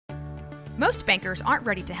Most bankers aren't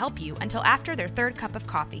ready to help you until after their third cup of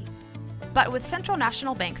coffee. But with Central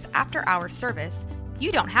National Bank's after-hours service,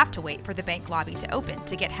 you don't have to wait for the bank lobby to open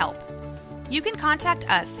to get help. You can contact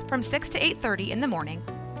us from 6 to 8:30 in the morning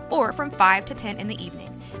or from 5 to 10 in the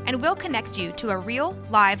evening, and we'll connect you to a real,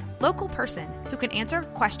 live, local person who can answer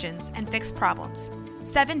questions and fix problems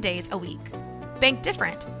 7 days a week. Bank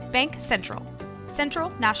different. Bank Central. Central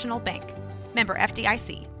National Bank. Member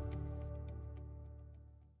FDIC.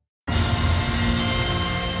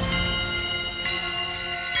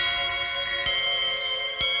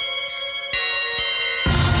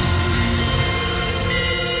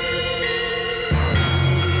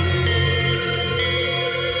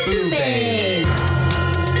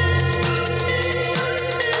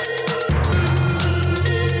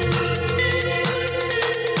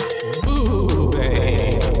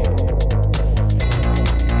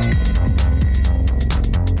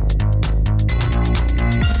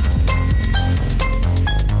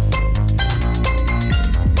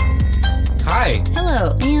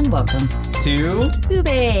 Welcome to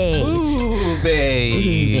Boobays.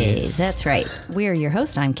 Boobays. That's right. We are your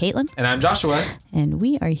host. I'm Caitlin. And I'm Joshua. And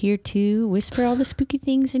we are here to whisper all the spooky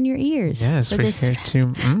things in your ears. Yes, for we're this here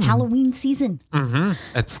to Halloween season. Mm-hmm.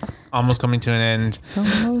 It's almost coming to an end. It's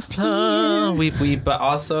almost here. But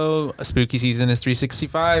also, a spooky season is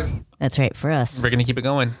 365. That's right, for us. We're going to keep it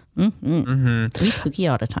going. We spooky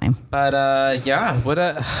all the time. But yeah,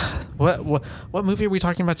 what movie are we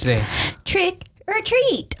talking about today? Trick or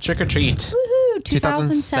Treat. Trick or Treat. Woohoo,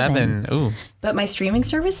 2007. Ooh. But my streaming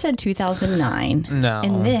service said 2009. No.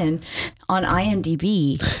 And then on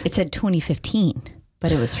IMDb, it said 2015,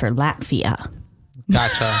 but it was for Latvia.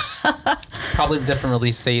 Gotcha. Probably different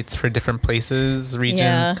release dates for different places,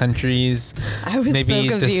 regions, countries. I was maybe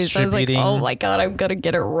so confused. I was like, oh my God, I'm going to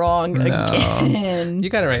get it wrong again. You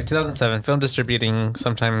got it right. 2007. Film distributing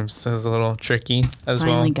sometimes is a little tricky as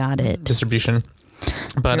well. Finally got it. Distribution.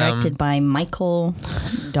 But, directed by Michael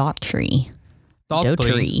Daughtry.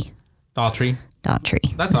 Daughtry.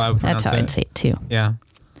 That's how I would pronounce it. That's how I'd say it too. Yeah.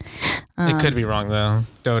 It could be wrong though.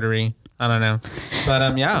 Daughtry. I don't know.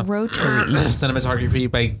 But yeah. Rotary.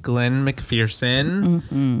 Cinematography by Glenn McPherson.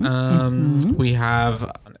 We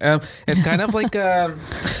have it's kind of like a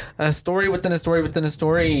story within a story within a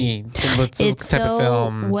story. It's type of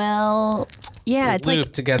film. Well, yeah, it's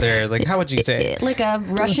looped together. Like, how would you say? Like a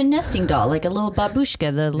Russian nesting doll, like a little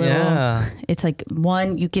babushka. It's like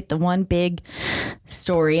you get the one big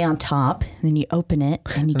story on top, and then you open it,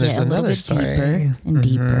 and you get a little bit deeper and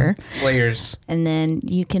deeper. Layers. And then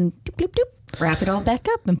you can doop, wrap it all back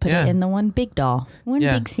up and put it in the one big doll.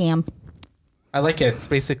 Big Sam. I like it. It's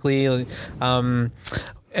basically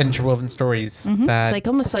interwoven stories that it's like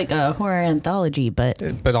almost like a horror anthology, but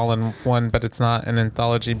all in one. But it's not an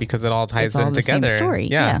anthology because it all ties in together. Same story.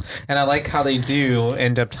 Yeah, and I like how they do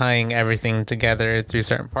end up tying everything together through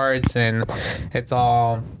certain parts, and it's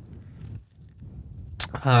all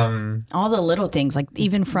the little things, like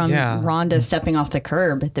even from Rhonda stepping off the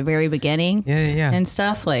curb at the very beginning, and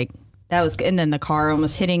stuff like that was, and then the car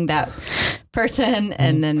almost hitting that person,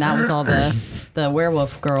 and then that was all the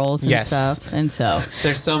werewolf girls and stuff. And so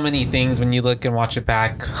there's so many things when you look and watch it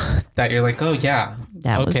back that you're like, oh yeah,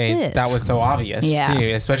 that was so obvious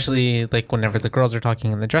too. Especially like whenever the girls are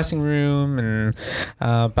talking in the dressing room and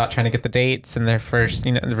about trying to get the dates and their first,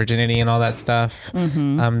 the virginity and all that stuff.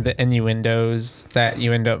 The innuendos that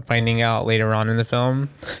you end up finding out later on in the film.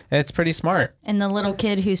 It's pretty smart. And the little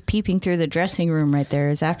kid who's peeping through the dressing room right there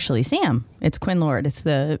is actually Sam. It's Quinn Lord. It's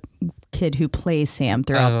the kid who plays Sam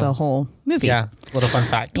throughout the whole movie. Yeah, little fun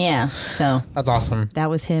fact. Yeah, so that's awesome. That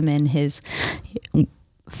was him in his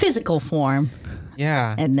physical form.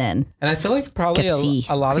 Yeah, and I feel like probably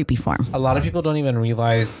a lot creepy form. A lot of people don't even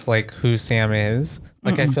realize like who Sam is.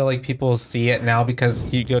 Like I feel like people see it now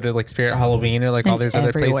because you go to like Spirit Halloween or like all these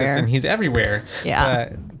other places and he's everywhere. Yeah,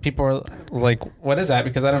 but people are like, what is that?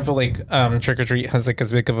 Because I don't feel like Trick or Treat has like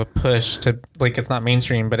as big of a push to like, it's not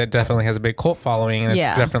mainstream, but it definitely has a big cult following and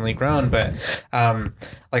it's definitely grown. But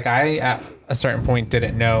like I at a certain point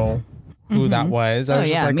didn't know who that was. I was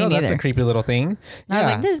just like, that's a creepy little thing. And I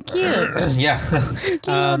was like, this is cute. Cute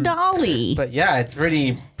little dolly. But yeah, it's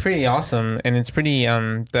pretty awesome. And it's pretty,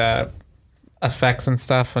 the effects and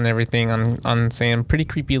stuff and everything on Sam, pretty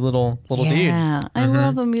creepy little dude. Yeah, I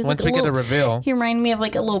love him. He's once we get a reveal. He reminded me of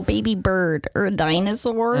like a little baby bird or a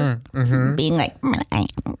dinosaur being like,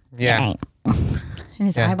 and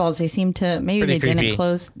his eyeballs, they seem to, maybe pretty they creepy. didn't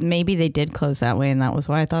close, maybe they did close that way, and that was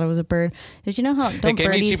why I thought it was a bird. Did you know how, don't it gave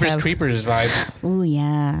me Jeepers have Creepers vibes. Oh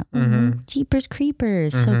yeah. Jeepers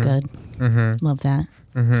Creepers, so good. Love that.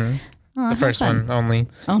 The first one only.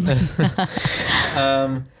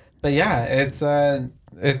 But yeah, it's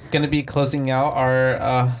going to be closing out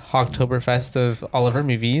our Hogtoberfest of all of our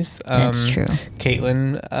movies. That's true.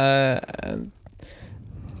 Caitlin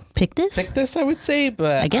pick this, I would say,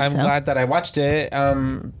 but I'm glad that I watched it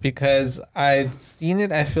because I'd seen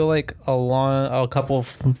it, I feel like a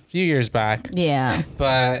few years back. Yeah.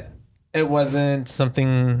 But it wasn't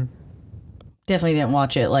something... Definitely didn't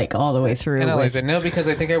watch it like all the way through. No, because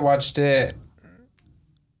I think I watched it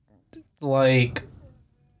like...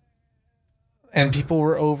 And people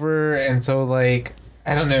were over, and so like...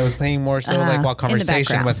 I don't know. It was playing more so like while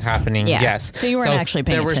conversation was happening. Yeah. Yes. So you weren't actually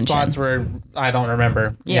paying attention. There were spots where I don't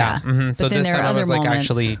remember. Yeah. Mm-hmm. So this time I was like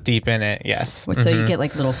actually deep in it. Yes. So you get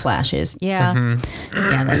like little flashes. Yeah. Mm-hmm.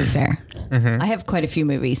 Yeah, that's fair. Mm-hmm. I have quite a few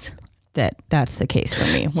movies that's the case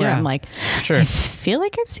for me where I'm like, I feel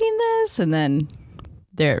like I've seen this, and then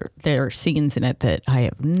there are scenes in it that I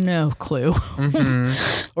have no clue.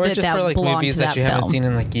 Mm-hmm. Or just for like movies that you haven't seen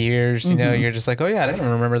in like years, you know, you're just like, oh yeah, I didn't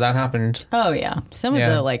remember that happened. Oh yeah. Some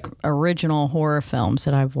of the like original horror films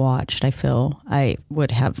that I've watched, I feel I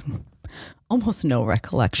would have almost no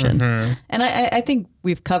recollection. Mm-hmm. And I think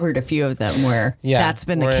we've covered a few of them where that's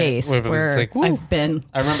been the case. Where like, I've been...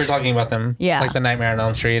 I remember talking about them. Yeah. Like the Nightmare on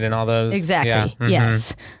Elm Street and all those. Exactly. Yeah. Mm-hmm.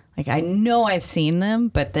 Yes. Like, I know I've seen them,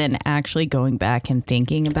 but then actually going back and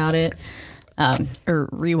thinking about it, or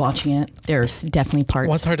rewatching it, there's definitely parts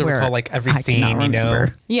where it's hard to recall, like, every scene, you know?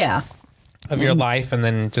 Yeah. Of your life and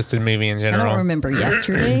then just a movie in general. I don't remember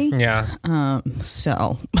yesterday. Yeah.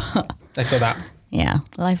 So. I feel that. Yeah,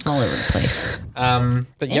 life's all over the place.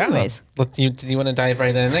 But anyways, do you want to dive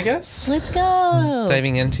right in, I guess? Let's go.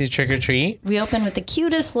 Diving into Trick or Treat. We open with the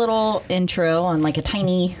cutest little intro on like a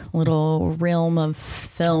tiny little realm of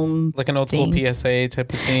film. Like an old school PSA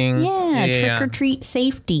type of thing. Yeah, Trick or Treat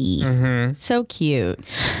safety. Mm-hmm. So cute.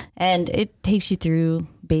 And it takes you through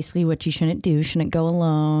basically what you shouldn't do. Shouldn't go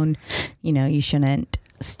alone. You know, you shouldn't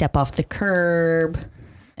step off the curb.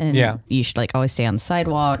 And you should like always stay on the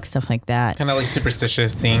sidewalk, stuff like that. Kind of like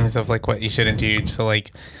superstitious things of like what you shouldn't do to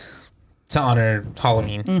honor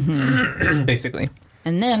Halloween, basically.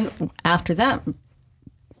 And then after that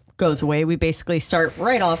goes away, we basically start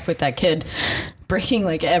right off with that kid breaking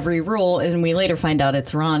like every rule, and we later find out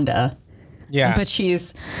it's Rhonda. Yeah. But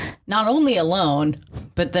she's not only alone,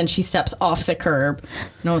 but then she steps off the curb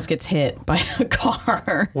and almost gets hit by a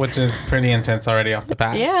car. Which is pretty intense already off the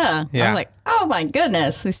bat. Yeah. I was like, oh my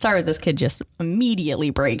goodness. We start with this kid just immediately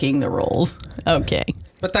breaking the rules. Okay.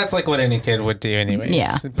 But that's like what any kid would do anyways.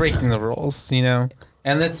 Yeah. Breaking the rules, you know?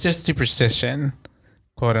 And that's just superstition,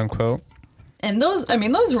 quote unquote. And those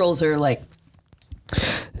rules are like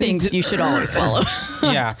things you should always follow.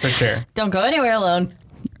 Yeah, for sure. Don't go anywhere alone.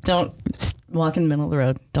 Don't walk in the middle of the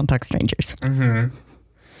road. Don't talk to strangers. Mm-hmm.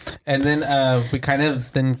 And then we kind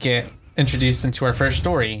of then get introduced into our first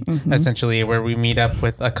story, essentially, where we meet up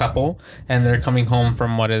with a couple, and they're coming home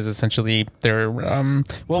from what is essentially their...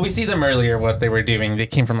 we see them earlier, what they were doing. They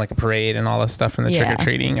came from like a parade and all this stuff in the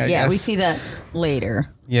trick-or-treating, I guess. Yeah, we see that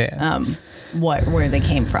later. Yeah. Where they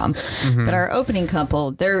came from. Mm-hmm. But our opening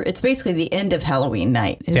couple, it's basically the end of Halloween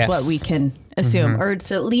night is what we can assume. Or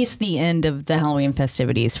it's at least the end of the Halloween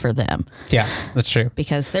festivities for them. Yeah, that's true.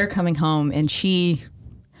 Because they're coming home and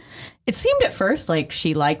it seemed at first like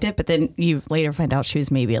she liked it, but then you later find out she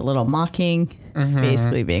was maybe a little mocking,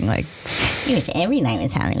 basically being like, every night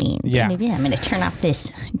is Halloween. Yeah. Maybe I'm going to turn off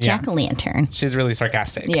this jack-o'-lantern. She's really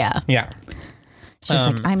sarcastic. Yeah. Yeah. She's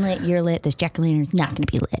like, I'm lit, you're lit, this jack-o'-lantern's not going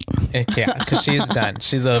to be lit. Yeah, because she's done.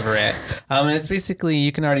 She's over it. And it's basically,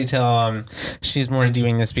 you can already tell she's more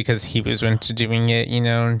doing this because he was into doing it, you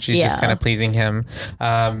know, and she's just kind of pleasing him.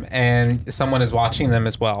 And someone is watching them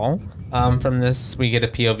as well. From this, we get a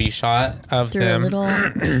POV shot of them. Through a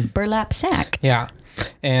little burlap sack. Yeah.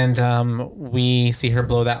 And we see her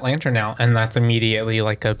blow that lantern out, and that's immediately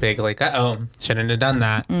like a big shouldn't have done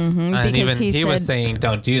that. And even he was saying,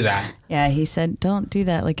 don't do that. Yeah, he said, don't do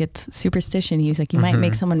that. Like, it's superstition. He was like, you might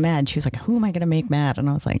make someone mad. She was like, who am I going to make mad? And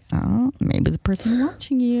I was like, oh, maybe the person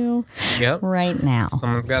watching you right now.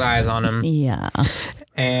 Someone's got eyes on him. Yeah.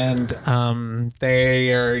 And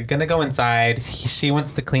they are going to go inside. She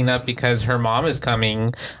wants to clean up because her mom is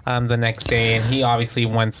coming the next day, and he obviously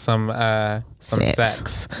wants some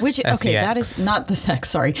sex. Which, okay, that is not the sex.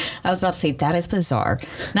 Sorry. I was about to say that is bizarre.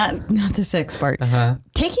 Not the sex part.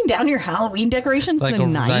 Taking down your Halloween decorations like the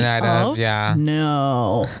night of? Yeah.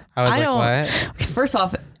 No. I was what? First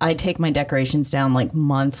off, I take my decorations down like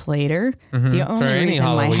months later. The only reason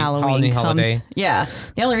my Halloween comes, the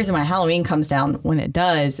only reason my Halloween comes down when it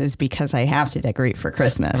does is because I have to decorate for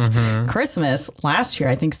Christmas. Christmas last year,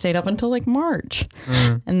 I think, stayed up until like March.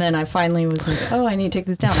 And then I finally was like, oh, I need to take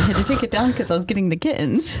this down. I had to take it down because I was getting the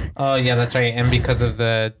kittens. Oh, yeah, that's right. And because of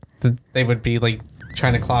they would be like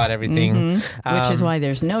trying to claw at everything. Which is why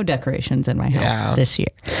there's no decorations in my house this year.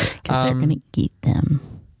 Because they're going to eat them.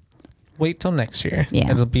 Wait till next year.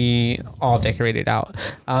 Yeah. It'll be all decorated out.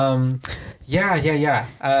 Do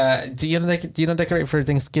you decorate for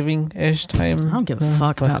Thanksgiving-ish time? I don't give a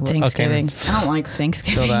fuck about Thanksgiving. Okay. I don't like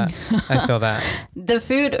Thanksgiving. I feel that. The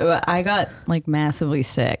food, I got like massively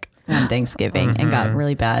sick on Thanksgiving and got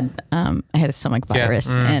really bad. I had a stomach virus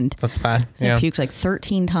and that's bad. I puked like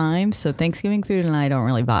 13 times. So Thanksgiving food and I don't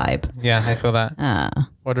really vibe. Yeah, I feel that.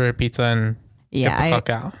 Order a pizza and get the fuck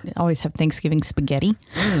out. I always have Thanksgiving spaghetti.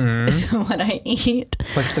 Is what I eat.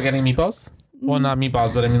 Like spaghetti and meatballs? Well, not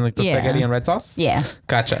meatballs, but I mean like the spaghetti and red sauce? Yeah.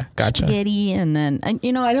 Gotcha. Spaghetti and then, I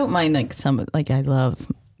don't mind like I love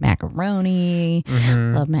macaroni,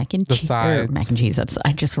 love mac and cheese. Mac and cheese.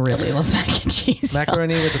 I just really love mac and cheese.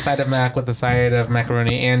 Macaroni with a side of mac, with a side of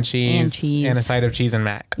macaroni and cheese, and a side of cheese and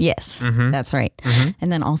mac. Yes, that's right.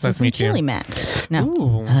 And then also some chili mac.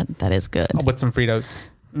 No, that is good. With some Fritos.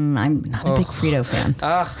 I'm not a big Frito fan.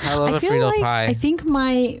 I love a Frito pie. I think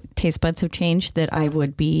my taste buds have changed that I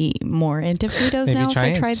would be more into Fritos now if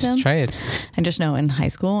I tried them. Try it. I just know in high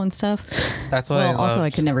school and stuff. That's what I loved. Also,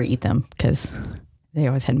 I could never eat them because they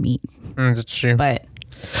always had meat. That's true. But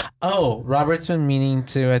Robert's been meaning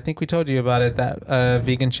to. I think we told you about it. That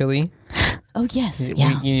vegan chili. Oh yes,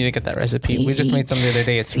 you need to get that recipe. We just made some the other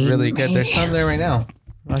day. It's really good. There's some there right now.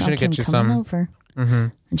 I should get you some. Over.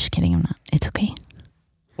 I'm just kidding. I'm not. It's okay.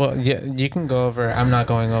 Well, yeah, you can go over. I'm not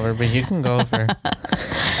going over, but you can go over.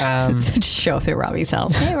 Just show up at Robbie's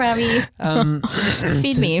house. Hey, Robbie.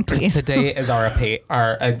 Feed me, please. Today is our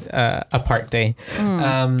apart day.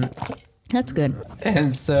 That's good.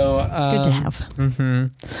 And so good to have.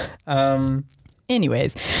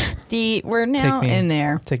 Anyways, we're now in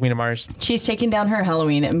there. Take me to Mars. She's taking down her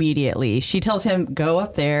Halloween immediately. She tells him, go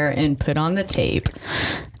up there and put on the tape.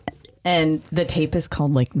 And the tape is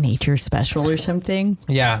called like Nature Special or something.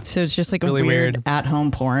 Yeah. So it's just like really a weird at-home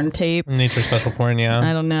porn tape. Nature Special porn, yeah.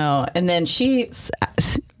 I don't know. And then she's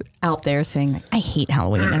out there saying, like, I hate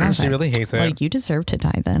Halloween. And she really hates it. Well, you deserve to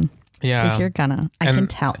die then. Yeah. Because you're gonna. I can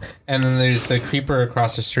tell. And then there's a creeper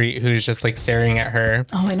across the street who's just like staring at her.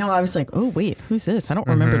 Oh, I know. I was like, oh, wait, who's this? I don't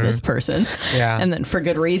remember this person. Yeah. And then for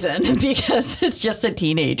good reason, because it's just a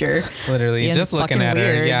teenager. Literally, just looking at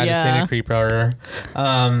her. Yeah, just being a creeper.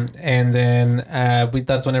 And then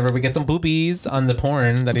that's whenever we get some boobies on the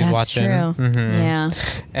porn that he's watching. That's true. Yeah.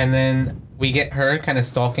 And then we get her kind of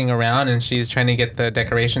stalking around and she's trying to get the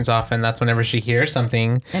decorations off. And that's whenever she hears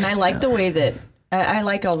something. And I like the way that I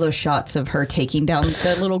like all those shots of her taking down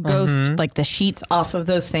the little ghost, like the sheets off of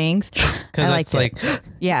those things. Because it's like,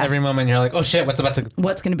 every moment you're like, oh shit, what's going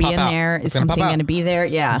to be in there? Is something going to be there?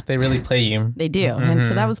 Yeah. They really play you. They do. And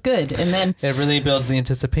so that was good. And then it really builds the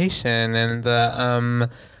anticipation and the,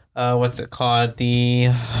 what's it called? The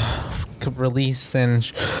release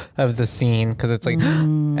and of the scene. Because it's like,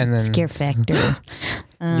 and then scare factor.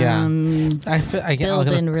 I build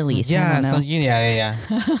and release. Yeah, yeah.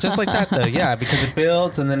 Just like that though, yeah, because it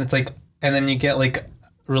builds and then it's like, and then you get like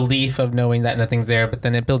relief of knowing that nothing's there, but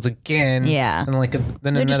then it builds again. Yeah, and like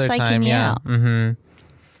then another time, yeah.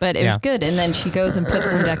 But it was good, and then she goes and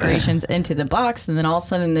puts some decorations into the box, and then all of a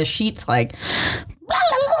sudden the sheet's like.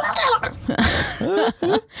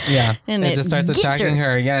 Yeah, and it just starts attacking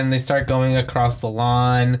her. Yeah, and they start going across the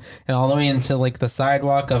lawn and all the way into like the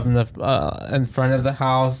sidewalk of the in front of the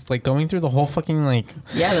house, like going through the whole fucking like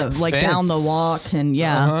like down the walk and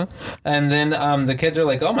and then the kids are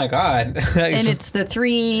like, oh my god, and it's the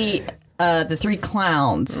three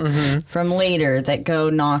clowns from later that go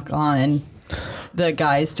knock on the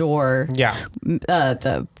guy's door. Yeah,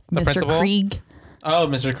 the Mr. principal? Krieg. Oh,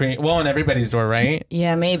 Mr. Krieg. Well, on everybody's door, right?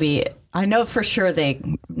 Yeah, maybe. I know for sure they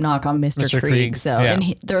knock on Mr. Krieg. So,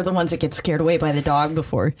 and they're the ones that get scared away by the dog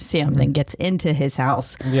before Sam then gets into his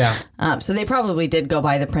house. Yeah. So they probably did go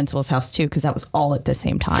by the principal's house too, because that was all at the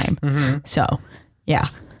same time. So, yeah.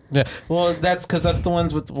 Yeah. Well, that's because that's the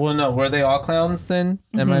ones with. Well, no, were they all clowns then?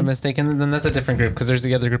 Am I mistaken? Then that's a different group because there's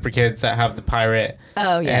the other group of kids that have the pirate.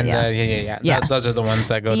 Oh yeah, and, yeah. Those are the ones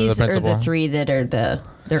that go to the principal. These are the three that are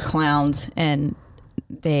they're clowns and.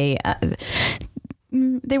 They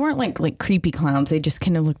weren't like creepy clowns. They just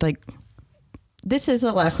kind of looked like this is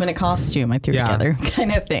a last minute costume I threw together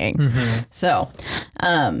kind of thing. So,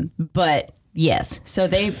 but Yes. So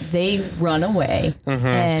they run away.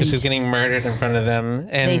 Because she's getting murdered in front of them.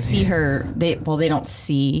 And they see her. They don't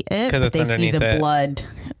see it, but they see the blood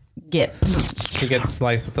get. She gets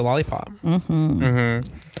sliced with the lollipop.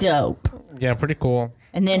 Dope. Yeah, pretty cool.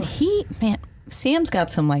 And then Sam's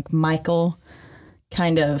got some like Michael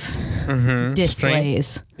kind of displays.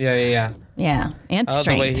 Strength. Yeah. Yeah, and strength.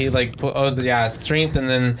 The way he strength, and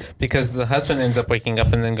then because the husband ends up waking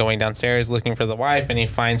up and then going downstairs looking for the wife, and he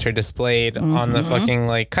finds her displayed on the fucking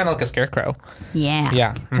like kind of like a scarecrow.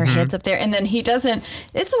 Yeah. Her head's up there, and then he doesn't.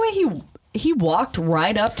 It's the way he walked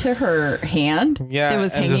right up to her hand. Yeah, that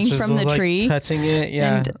was hanging just from the like tree, touching it.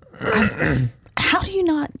 Yeah. And how do you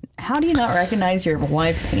not recognize your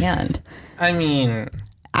wife's hand? I mean,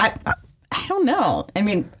 I don't know. I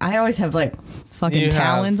mean, I always have like fucking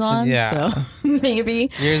talons on, so maybe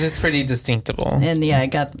yours is pretty distinctable. And I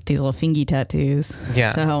got these little fingy tattoos.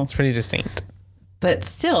 Yeah, so it's pretty distinct. But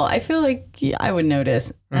still, I feel like I would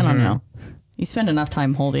notice. I don't know. You spend enough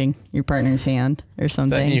time holding your partner's hand or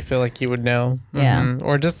something. That you feel like you would know. Yeah,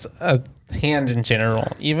 or just a hand in general,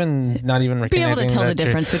 not even recognizing. Be able to tell the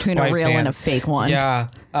difference between a real and a fake one. Yeah,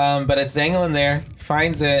 but it's dangling there.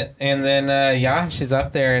 Finds it, and then she's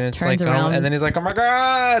up there, and it's turns like, around. And then he's like, "Oh my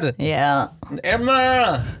god!" Yeah,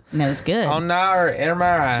 Irma. And that was good. Oh no,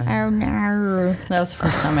 Irma. Oh no. That was the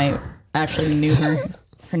first time I actually knew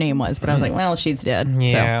her name was, but I was like, well, she's dead.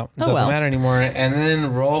 Yeah, so, doesn't matter anymore. And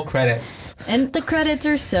then roll credits. And the credits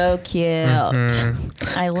are so cute.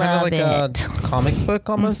 I love it. Kind of like a comic book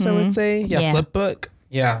almost, I would say. Yeah, flip book.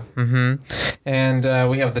 Yeah. And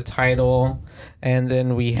we have the title, and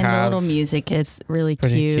then we have the little music. It's really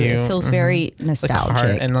cute. It feels very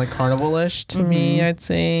nostalgic and like carnival-ish to me. I'd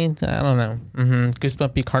say. I don't know.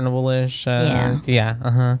 Goosebumpy carnival-ish.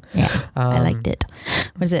 Yeah. I liked it.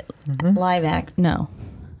 What is it? Live act? No.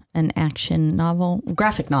 An action novel,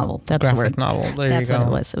 graphic novel. That's the word. Graphic novel. There That's you go. What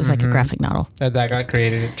it was. It was like a graphic novel. That got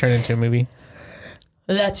created. It turned into a movie.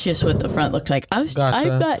 That's just what the front looked like. I'm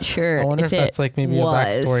not sure. I wonder if that's like maybe a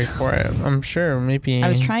backstory for it. I'm sure maybe. I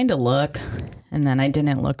was trying to look, and then I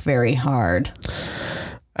didn't look very hard.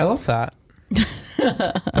 I love that.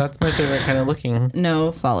 That's my favorite kind of looking.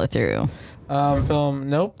 No follow through. Film.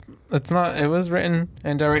 Nope. It's not. It was written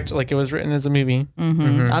and directed. Like it was written as a movie.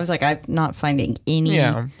 I was like, I'm not finding any.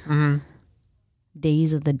 Yeah.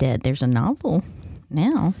 Days of the Dead. There's a novel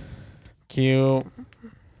now. Cute.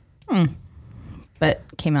 But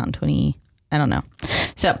came out in I don't know.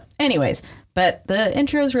 So, anyways, but the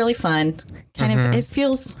intro is really fun. Kind of, it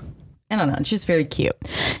feels, I don't know, it's just very cute.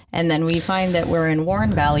 And then we find that we're in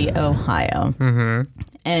Warren Valley, Ohio.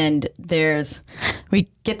 And we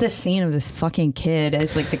get this scene of this fucking kid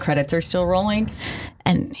as like the credits are still rolling.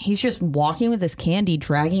 And he's just walking with this candy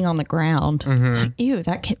dragging on the ground. It's like, ew,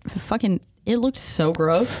 that kid fucking, it looked so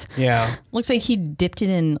gross. Yeah. Looks like he dipped it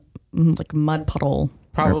in like mud puddle.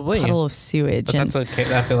 Probably. Or puddle of sewage. But that's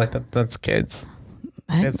okay. I feel like that's kids.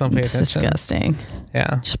 Kids don't pay attention. It's disgusting.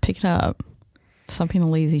 Yeah. Just pick it up. Stop being a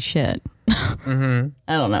lazy shit. I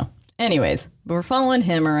don't know. Anyways, we're following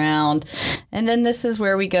him around. And then this is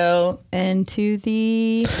where we go into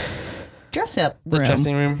the dress-up room. The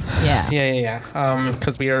dressing room? Yeah. Yeah.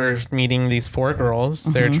 Because we are meeting these 4 girls.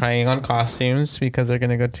 They're trying on costumes because they're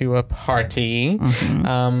going to go to a party.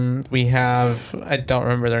 We have, I don't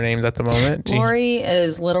remember their names at the moment. Lori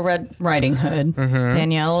is Little Red Riding Hood.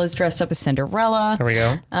 Danielle is dressed up as Cinderella. There we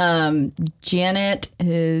go. Janet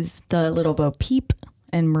is the Little Bo Peep.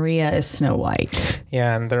 And Maria is Snow White.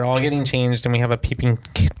 Yeah, and they're all getting changed, and we have a peeping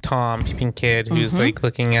kid who's like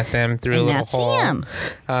looking at them through a little hole.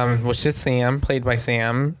 Sam. Which is Sam, played by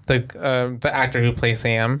Sam, the actor who plays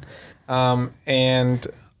Sam. And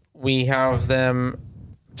we have them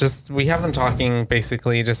talking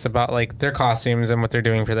basically just about like their costumes and what they're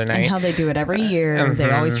doing for their night. And how they do it every year.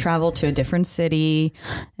 They always travel to a different city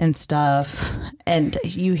and stuff. And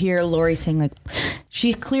you hear Lori saying like,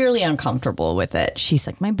 she's clearly uncomfortable with it. She's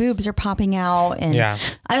like, my boobs are popping out. And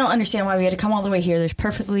I don't understand why we had to come all the way here. There's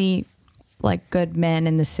perfectly like good men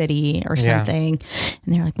in the city or something.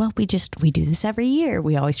 And they're like, well, we do this every year.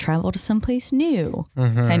 We always travel to someplace new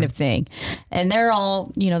kind of thing. And they're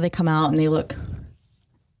all, they come out and they look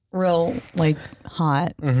real like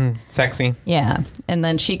hot, sexy. Yeah. And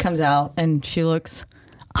then she comes out and she looks,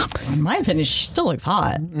 in my opinion, she still looks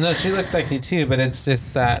hot. No, she looks sexy too, but it's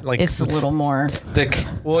just that like it's a little more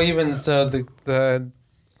even so the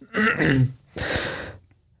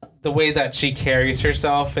the way that she carries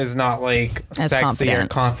herself is not like as sexy confident. Or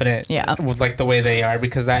confident with like the way they are,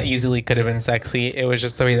 because that easily could have been sexy. It was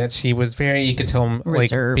just the way that she was very, you could tell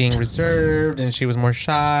like being reserved, and she was more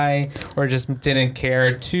shy or just didn't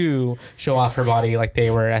care to show off her body like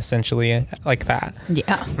they were essentially like that.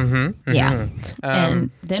 Yeah. Mm-hmm. Yeah.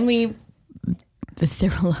 And then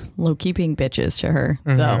they're low-key being bitches to her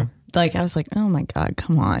though. Like I was like, oh my God,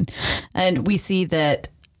 come on. And we see that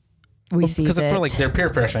because it's more like they're peer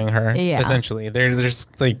pressuring her. Yeah. Essentially, they're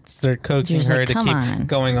just like they're coaxing her to keep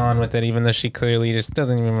going on with it, even though she clearly just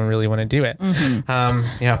doesn't even really want to do it.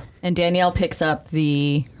 Yeah. And Danielle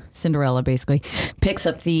Cinderella basically picks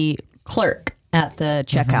up the clerk at the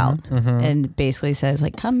checkout and basically says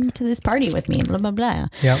like, come to this party with me, blah blah blah.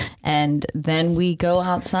 Yep. And then we go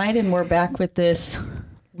outside and we're back with this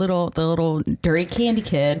little dirty candy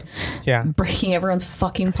kid, breaking everyone's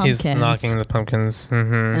fucking pumpkins. He's knocking the pumpkins.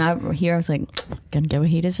 And I was like, gonna get what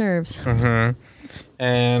he deserves.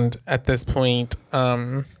 And at this point,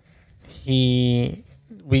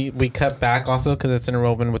 we cut back also because it's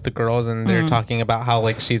interwoven with the girls, and they're talking about how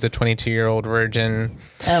like she's a 22-year-old virgin.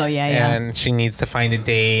 Oh yeah. And she needs to find a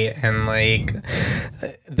date, and like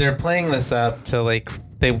they're playing this up to like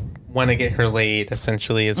they want to get her laid,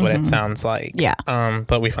 essentially, is what it sounds like. Yeah.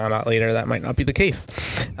 But we found out later that might not be the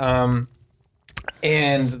case. And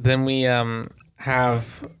then we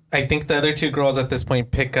have, I think the other two girls at this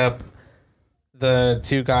point pick up the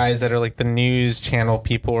two guys that are like the news channel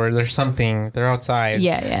people, or there's something, they're outside.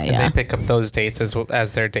 And they pick up those dates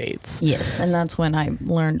as their dates. Yes, and that's when I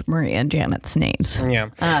learned Maria and Janet's names. Yeah.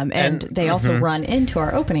 And they also run into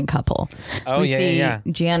our opening couple. Oh, we see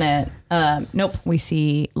Janet, we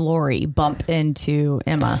see Lori bump into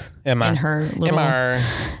Emma in her little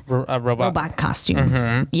robot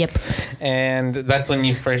costume. Yep. And that's when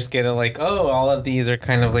you first get like, oh, all of these are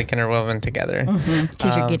kind of like interwoven together.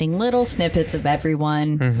 Because you're getting little snippets of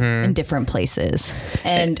everyone in different places.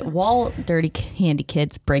 And while Dirty Candy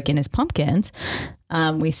Kid's breaking his pumpkins,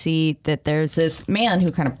 we see that there's this man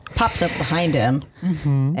who kind of pops up behind him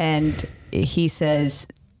and he says,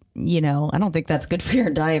 I don't think that's good for your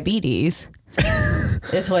diabetes.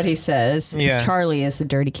 Is what he says. Yeah. Charlie is the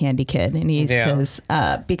Dirty Candy Kid, and he says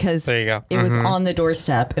because there you go. It was on the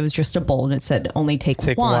doorstep. It was just a bowl, and it said only take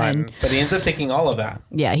one. But he ends up taking all of that.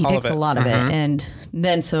 Yeah, he takes a lot of it, and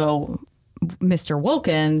then so Mr.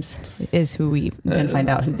 Wilkins is who we then find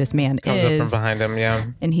out who this man comes up from behind him. Yeah,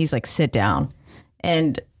 and he's like, sit down,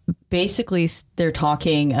 and basically they're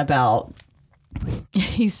talking about.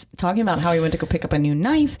 He's talking about how he went to go pick up a new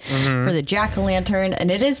knife for the jack-o'-lantern, and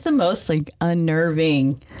it is the most like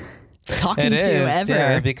unnerving talking to ever.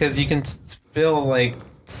 Yeah, because you can feel like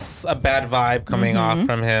a bad vibe coming off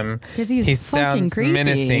from him because he sounds creepy.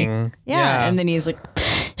 Menacing. Yeah, and then he's like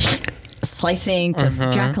slicing the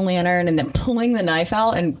jack-o'-lantern and then pulling the knife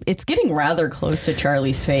out, and it's getting rather close to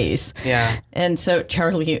Charlie's face. Yeah, and so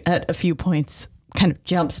Charlie at a few points kind of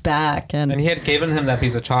jumps back, and he had given him that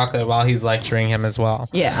piece of chocolate while he's lecturing him as well.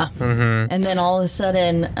 Yeah. And then all of a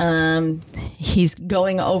sudden he's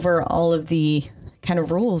going over all of the kind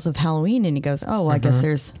of rules of Halloween, and he goes, oh, I guess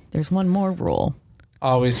there's one more rule.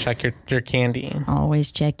 Always check your candy.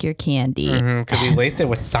 Always check your candy. Because he laced it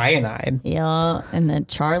with cyanide. Yeah. And then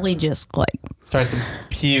Charlie just like starts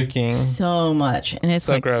puking so much, and it's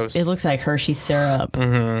so like gross. It looks like Hershey syrup.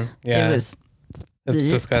 Yeah. It's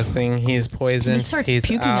disgusting. He's poisoned. He starts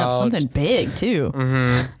puking up something big, too.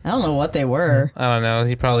 I don't know what they were. I don't know.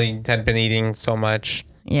 He probably had been eating so much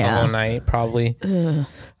the whole night, probably.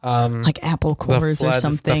 Like apple cores or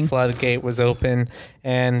something. The floodgate was open,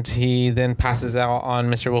 and he then passes out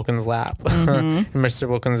on Mr. Wilkins' lap. And Mr.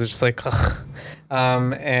 Wilkins is just like, ugh.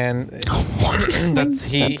 And that's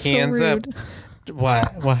he ends rude. Up...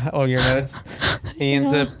 What? Oh, your notes? He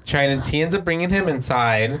ends up bringing him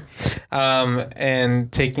inside,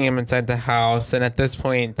 and taking him inside the house. And at this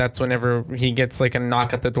point, that's whenever he gets like a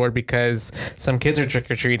knock at the door because some kids are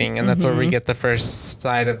trick-or-treating. And that's where we get the first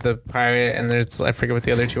side of the pirate. And there's, I forget what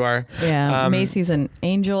the other two are. Yeah. Macy's an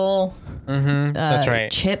angel. That's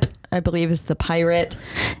right. Chip, I believe, is the pirate.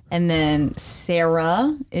 And then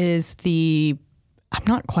Sarah is I'm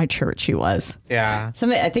not quite sure what she was. Yeah.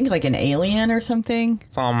 Something, I think like an alien or something.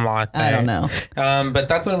 Something like that. I don't know. But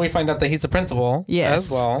that's when we find out that he's a principal as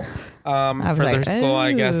well. For their school,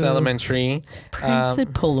 I guess, elementary.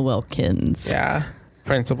 Principal Wilkins. Yeah.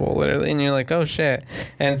 Principal, literally. And you're like, oh, shit.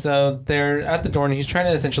 And so they're at the door, and he's trying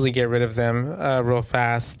to essentially get rid of them real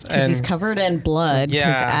fast. Because he's covered in blood. Yeah.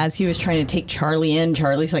 Because as he was trying to take Charlie in,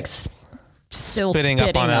 Charlie's like still spitting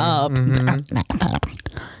up on him.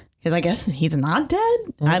 Because I guess he's not dead.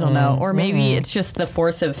 I don't know. Or maybe it's just the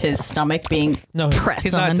force of his stomach being pressed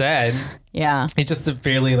he's on. not dead. Yeah. He's just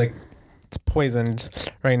severely, like, it's poisoned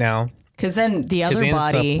right now. Because then the other he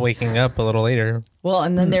body... ends up waking up a little later. Well,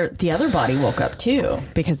 and then the other body woke up, too.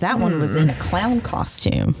 Because that one was in a clown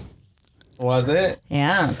costume. Was it?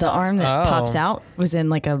 Yeah, the arm that pops out was in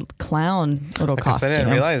like a clown little costume. I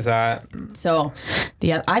didn't realize that. So,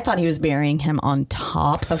 I thought he was burying him on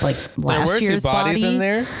top of like last year's body.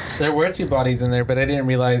 There were two bodies in there, but I didn't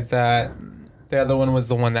realize that the other one was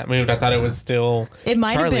the one that moved. I thought it was still It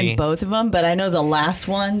might Charlie. have been both of them, but I know the last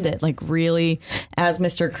one that like really, as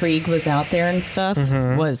Mr. Krieg was out there and stuff,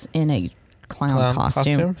 was in a clown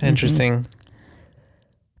costume. Interesting.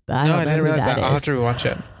 But I didn't realize that. I'll have to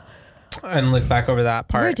rewatch it and look back over that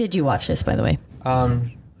part. Where did you watch this, by the way?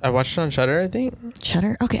 I watched it on Shudder, I think.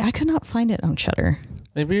 Shudder? Okay, I could not find it on Shudder.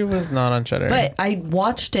 Maybe it was not on Shudder. But I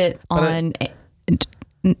watched it on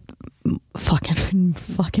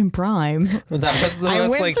fucking Prime. That was the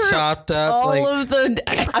most like chopped up. All of the.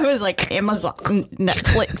 I was like Amazon,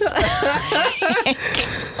 Netflix.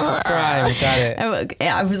 Prime, got it.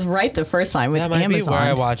 I was right the first time with Amazon. That might be where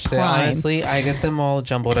I watched Prime. it. Honestly, I get them all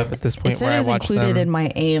jumbled up at this point. It said it was included in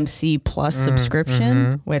my AMC Plus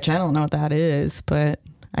subscription, which I don't know what that is, but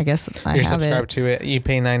I guess You're subscribed to it. You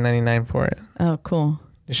pay $9.99 for it. Oh, cool.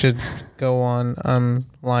 You should go on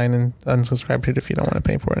line and unsubscribe to it if you don't want to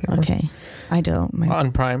pay for it anymore. Okay. I don't. My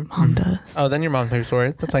on Prime. mom does. Oh, then your mom pays for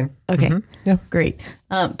it. That's fine. Okay. Yeah. Great.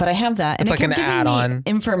 But I have that. It's and like an add-on.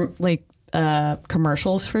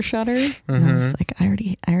 Commercials for Shudder. And I was like, I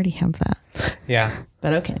already have that. Yeah.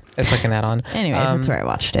 But okay. It's like an add-on. Anyways, that's where I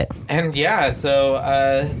watched it. And yeah, so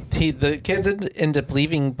the kids end up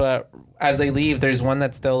leaving, but as they leave, there's one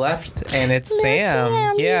that's still left, and it's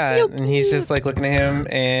Sam. Yeah, so and he's just like looking at him,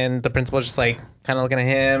 and the principal's just like kind of looking at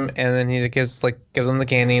him, and then he gives him the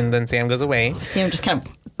candy, and then Sam goes away. Sam just kind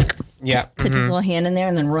of Yeah. Puts his little hand in there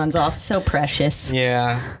and then runs off. So precious.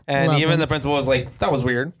 Yeah. And Love even him. the principal was like, that was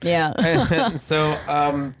weird. Yeah. And so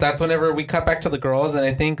that's whenever we cut back to the girls. And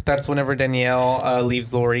I think that's whenever Danielle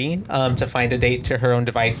leaves Lori to find a date to her own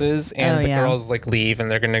devices. And the girls like leave and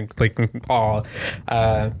they're going to like all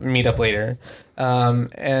meet up later.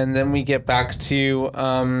 And then we get back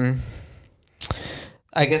to...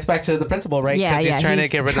 I guess back to the principal, right? Yeah, he's trying to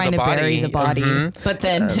get rid of the body. Bury the body. Mm-hmm. But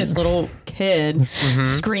then his little kid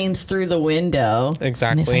screams through the window.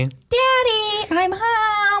 Exactly. And he's like, Daddy, I'm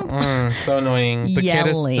home. So annoying. The kid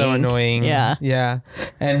is so annoying. Yeah. Yeah.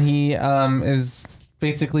 And he is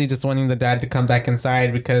basically just wanting the dad to come back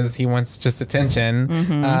inside because he wants just attention.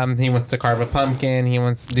 Mm-hmm. He wants to carve a pumpkin. He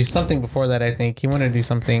wants to do something before that, I think. He wanted to do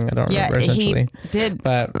something. I don't remember essentially. He did.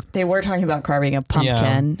 But they were talking about carving a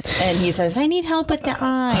pumpkin. Yeah. And he says, I need help with the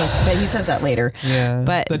eyes. But he says that later. Yeah.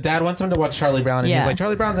 But the dad wants him to watch Charlie Brown. And he's like,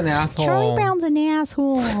 Charlie Brown's an asshole. Charlie Brown's an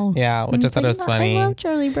asshole. Yeah, which I thought was funny. I love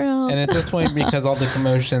Charlie Brown. And at this point, because all the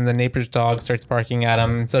commotion, the neighbor's dog starts barking at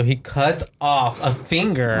him. So he cuts off a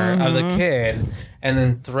finger of the kid and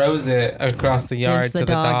then throws it across the yard to the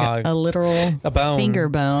dog. A literal bone. Finger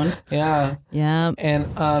bone. Yeah. Yeah. And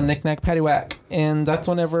knick knack paddywhack. And that's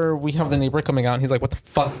whenever we have the neighbor coming out and he's like, what the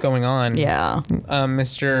fuck's going on? Yeah.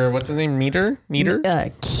 Mr. What's his name? Neater? Keeger.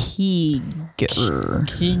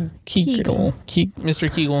 Kegel.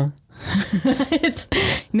 Mr. Kegel. It's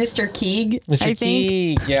Mr. Keeg. Mr.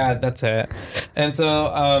 Keeg. Yeah, that's it. And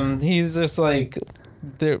so he's just like...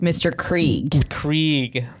 Mr.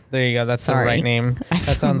 Krieg. There you go. That's the right name.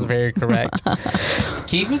 That sounds very correct.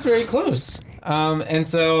 Keeg was very close. And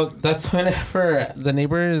so that's whenever the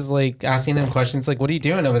neighbor is like asking him questions like, what are you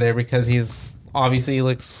doing over there? Because he's obviously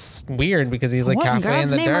looks weird because he's like halfway in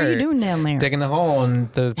the dirt. What are you doing down there? Digging a hole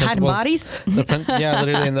and the hiding bodies?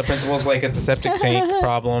 Literally. And the principal's like, it's a septic tank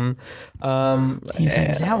problem. He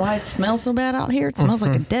said, is that why it smells so bad out here? It smells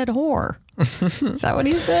like a dead whore. Is that what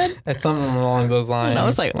he said? It's something along those lines. And I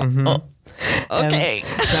was like, oh. Okay.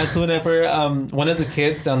 And that's whenever one of the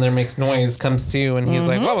kids down there makes noise, comes to, and he's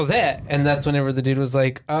like, what was that? And that's whenever the dude was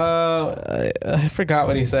like, I forgot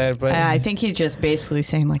what he said. But I think he just basically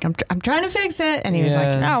saying, like, I'm trying to fix it. And he was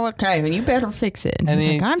like, oh, okay, then you better fix it. And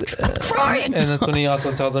he's like, I'm trying. And that's when he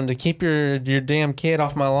also tells him to keep your damn kid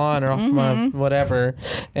off my lawn or off my whatever.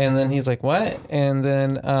 And then he's like, what? And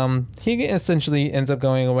then he essentially ends up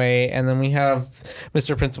going away. And then we have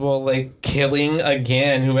Mr. Principal, like, killing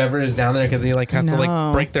again whoever is down there because he like has to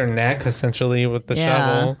like break their neck essentially with the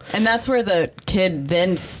shovel. And that's where the kid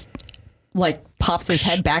then like pops his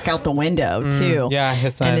head back out the window too. Yeah,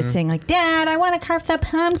 his son. And is saying like, Dad, I want to carve the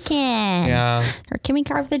pumpkin. Yeah. Or can we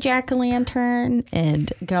carve the jack-o'-lantern?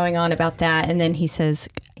 And going on about that. And then he says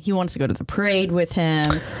he wants to go to the parade with him.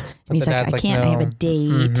 And he's like, I can't, I have a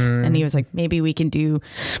date. And he was like, maybe we can do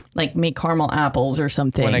like make caramel apples or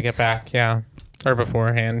something. When I get back, yeah. Or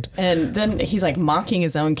beforehand. And then he's like mocking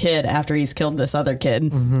his own kid after he's killed this other kid.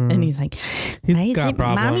 And he's like, why isn't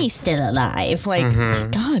mommy still alive? Like,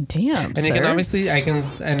 God damn. And you can obviously,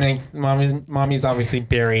 mommy's obviously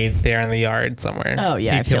buried there in the yard somewhere. Oh,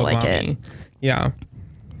 yeah, I feel like it. Yeah.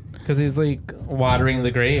 Because he's like watering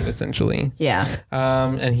the grave essentially. Yeah.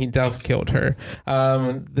 And he killed her.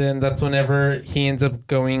 Then that's whenever he ends up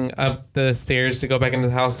going up the stairs to go back into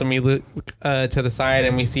the house, and we look to the side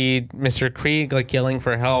and we see Mr. Krieg like yelling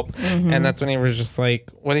for help. And that's when he was just like,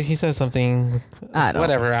 what did he say? Something,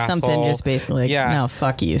 whatever, something asshole. Just basically like, no,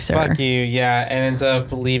 fuck you, sir. Fuck you, yeah. And ends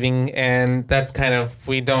up leaving, and that's kind of,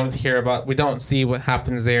 we don't see what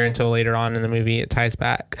happens there until later on in the movie. It ties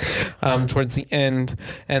back towards the end,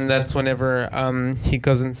 and that's whenever he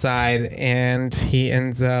goes inside and he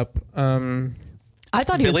ends up I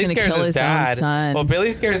thought he was going to kill his own son. Well,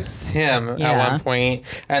 Billy scares him at one point,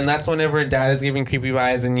 and that's whenever Dad is giving creepy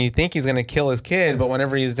vibes, and you think he's going to kill his kid, but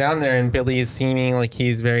whenever he's down there and Billy is seeming like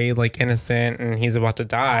he's very like innocent and he's about to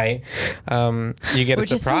die, you get a surprise.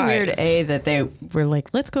 Which is so weird, that they were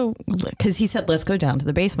like, let's go, because he said, let's go down to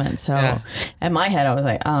the basement. So in my head, I was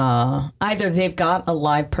like, either they've got a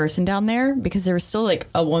live person down there, because there was still like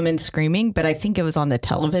a woman screaming, but I think it was on the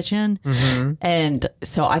television. And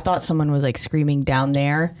so I thought someone was like screaming down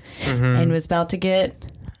there and was about to get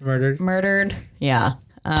murdered. Yeah.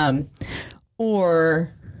 But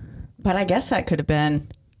I guess that could have been,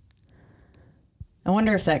 I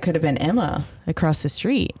wonder if that could have been Emma across the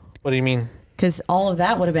street. What do you mean? Because all of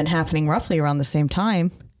that would have been happening roughly around the same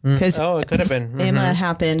time. It could have been. Emma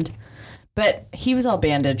happened, but he was all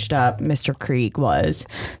bandaged up, Mr. Krieg was.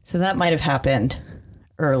 So that might have happened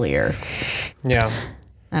earlier. Yeah.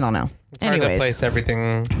 I don't know. It's hard to place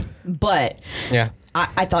everything. But yeah,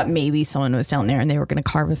 I thought maybe someone was down there and they were going to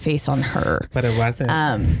carve a face on her. But it wasn't.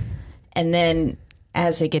 And then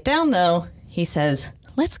as they get down, though, he says,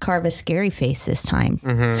 let's carve a scary face this time.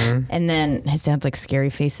 And then his dad's like, scary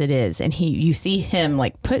face it is. And you see him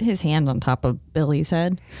like put his hand on top of Billy's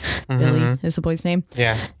head. Billy is the boy's name.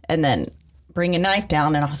 Yeah. And then bring a knife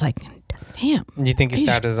down. And I was like, damn. You think he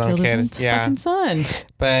stabbed his own kid? His fucking son.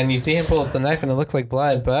 But you see him pull up the knife and it looks like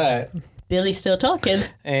blood, but Billy's still talking.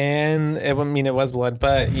 And it was blood,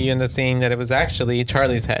 but you end up seeing that it was actually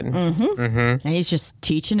Charlie's head. And he's just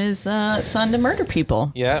teaching his son to murder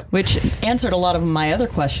people. Yeah. Which answered a lot of my other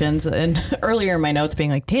questions. And earlier in my notes being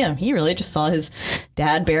like, damn, he really just saw his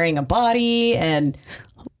dad burying a body, and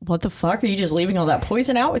what the fuck? Are you just leaving all that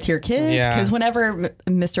poison out with your kid? Yeah. Because whenever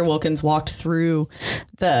Mr. Wilkins walked through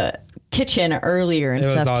the kitchen earlier and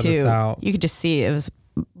stuff too, you could just see it was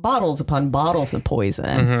bottles upon bottles of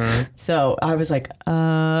poison. So I was like,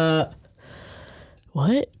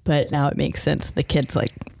 what? But now it makes sense. The kid's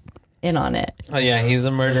like in on it. Oh yeah, he's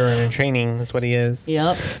a murderer in training. That's what he is.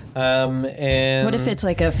 Yep. And what if it's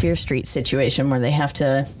like a Fear Street situation where they have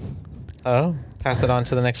to pass it on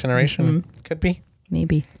to the next generation? Could be.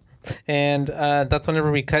 Maybe. And that's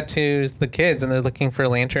whenever we cut to the kids and they're looking for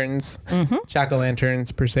lanterns,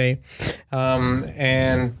 jack-o'-lanterns per se.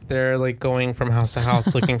 And they're like going from house to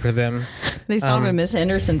house looking for them. They saw them at Miss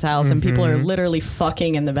Henderson's house and people are literally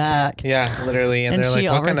fucking in the back. Yeah, literally. And they're like,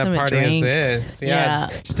 what kind of party is this? Yeah.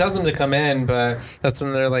 She tells them to come in, but that's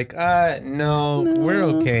when they're like, no, we're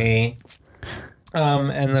okay.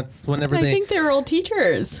 And that's whenever I think they were all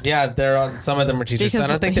teachers. Yeah, some of them were teachers. Because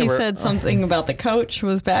I don't think they were. He said something about the coach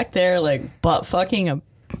was back there, like butt fucking a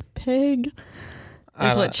pig.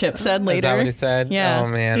 Is what Chip said later. Is that what he said? Yeah. Oh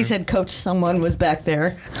man. He said Coach someone was back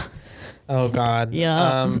there. Oh God.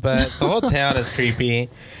 Yeah. But the whole town is creepy,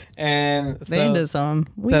 and so they into some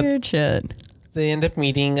weird shit. They end up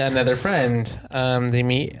meeting another friend. They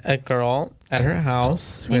meet a girl at her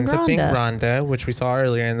house who ends up being Rhonda, which we saw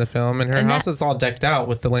earlier in the film. And her house is all decked out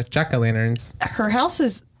with the jack-o'-lanterns. Her house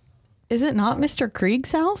is it not Mr.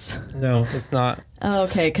 Krieg's house? No, it's not. Oh,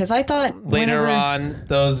 okay, because I thought later on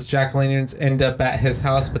those jack-o'-lanterns end up at his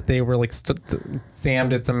house, but they were like Sam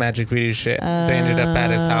did some magic voodoo shit. They ended up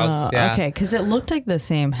at his house. Yeah. Okay, because it looked like the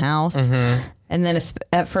same house. And then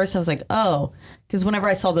at first I was like, oh, because whenever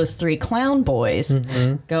I saw those three clown boys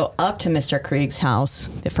go up to Mr. Krieg's house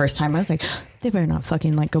the first time, I was like, they better not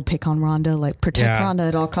fucking like go pick on Rhonda, like protect Rhonda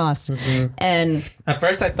at all costs. And at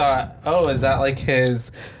first I thought, oh, is that like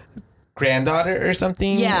his granddaughter or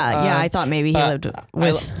something? Yeah, I thought maybe he lived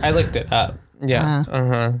with. I looked it up. Yeah,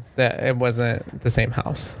 that it wasn't the same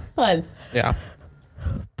house. Fun. Yeah.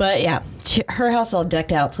 But yeah, her house all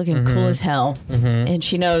decked out. It's looking cool as hell. And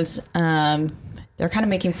she knows they're kind of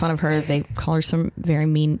making fun of her. They call her some very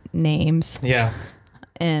mean names. Yeah.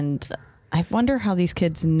 And I wonder how these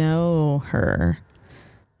kids know her.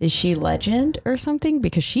 Is she legend or something?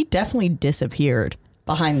 Because she definitely disappeared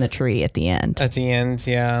behind the tree at the end. At the end,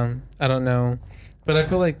 yeah. I don't know. But I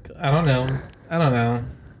feel like, I don't know,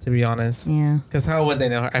 to be honest. Yeah. Because how would they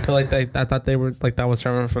know her? I feel like I thought they were, like, that was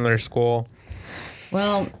someone from their school.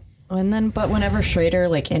 Well, but whenever Schrader,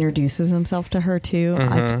 like, introduces himself to her, too,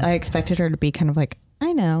 I expected her to be kind of like,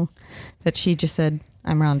 I know. That she just said,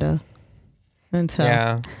 I'm Rhonda. And so,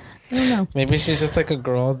 yeah. I don't know. Maybe she's just, like, a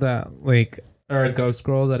girl that, like... or a ghost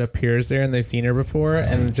girl that appears there and they've seen her before,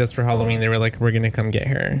 and just for Halloween they were like, we're gonna come get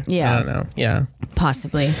her. Yeah, I don't know. Yeah,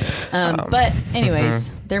 possibly. But anyways,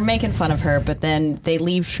 they're making fun of her, but then they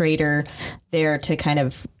leave Schrader there to kind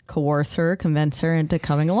of convince her into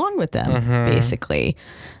coming along with them, basically.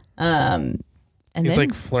 And he's then,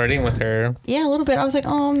 like flirting with her. Yeah, a little bit. I was like,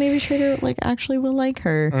 oh, maybe Schrader like actually will like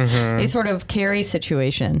her. A sort of Carrie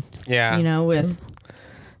situation. Yeah, you know, with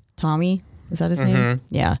Tommy. Is that his name?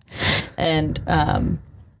 Yeah. And,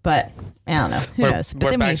 but I don't know. Who knows?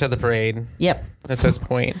 But we're back to the parade. Yep. At this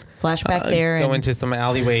point. Flashback there. Go into some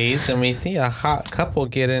alleyways and we see a hot couple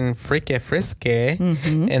getting freaky frisky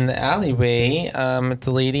in the alleyway. It's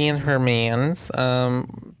a lady and her man's.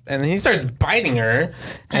 And he starts biting her.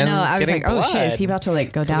 I know. I was like, blood. Oh shit, is he about to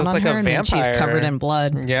like go down on like her? And then she's covered in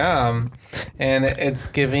blood. Yeah. And it's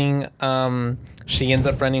giving, she ends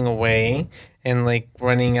up running away. And like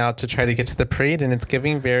running out to try to get to the parade, and it's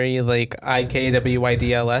giving very like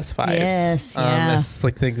IKWYDLS vibes. Yes, It's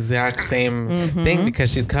like the exact same thing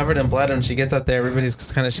because she's covered in blood. When she gets out there, everybody's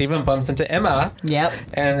just kind of, she even bumps into Emma. Yep.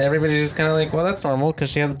 And everybody's just kind of like, well, that's normal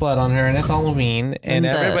because she has blood on her and it's Halloween and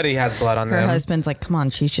everybody has blood on them. Her husband's like, come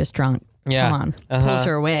on, she's just drunk. Yeah. Come on. Pulls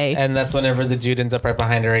her away. And that's whenever the dude ends up right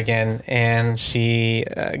behind her again, and she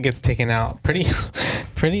gets taken out pretty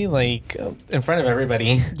like in front of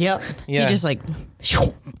everybody. Yep. Yeah. He just like,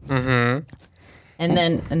 and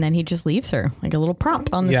then he just leaves her like a little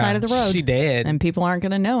prop on the side of the road. She did. And people aren't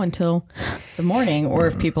going to know until the morning, or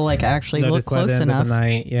if people like actually look close enough.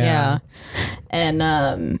 Night. Yeah.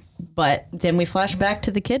 And but then we flash back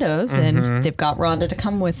to the kiddos, and they've got Rhonda to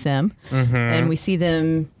come with them, and we see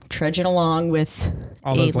them trudging along with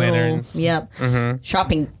all those lanterns.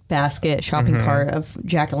 Shopping cart of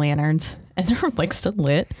jack-o'-lanterns, and they were like still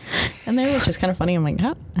lit, and they were just kind of funny. I'm like,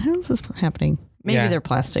 how is this happening? Maybe they're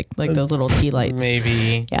plastic, like those little tea lights.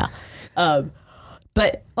 Maybe. Yeah.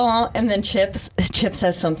 But and then Chip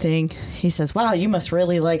says something. He says, "Wow, you must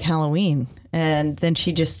really like Halloween." And then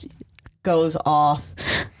she just goes off.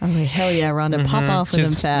 I was like, "Hell yeah, Rhonda, pop off with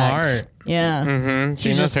them facts." Smart. Yeah.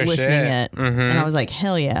 She knows her shit. It. And I was like,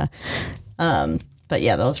 "Hell yeah." But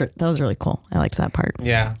yeah, that was really cool. I liked that part.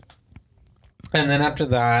 Yeah. And then after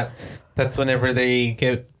that, that's whenever they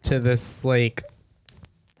get to this like,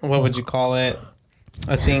 what would you call it?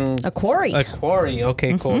 A quarry. A quarry.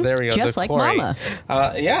 Okay, cool. There we go. Just like quarry. Mama.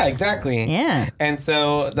 Yeah, exactly. Yeah. And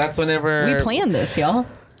so that's whenever we planned this, y'all.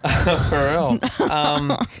 For real.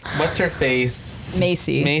 What's her face?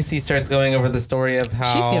 Macy starts going over the story of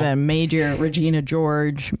how she's giving a major Regina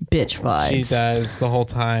George bitch vibes. She does the whole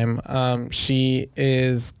time. She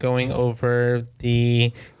is going over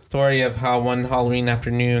the story of how one Halloween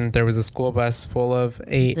afternoon there was a school bus full of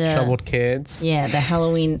 8 troubled kids. Yeah, the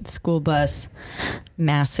Halloween school bus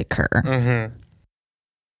massacre.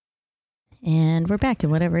 And we're back in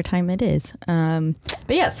whatever time it is. But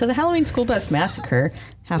yeah, so the Halloween school bus massacre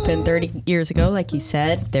happened 30 years ago, like you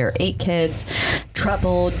said. There are 8 kids,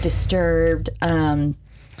 troubled, disturbed.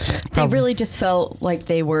 They really just felt like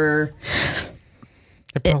they were...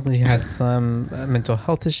 They probably had some mental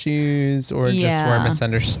health issues, or just were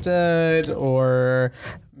misunderstood, or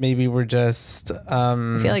maybe were just... I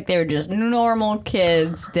feel like they were just normal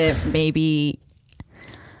kids that maybe...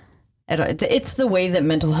 It's the way that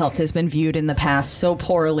mental health has been viewed in the past so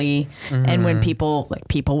poorly, and when people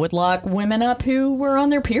would lock women up who were on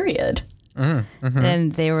their period,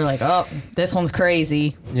 and they were like, "Oh, this one's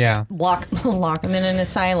crazy." Yeah, lock them in an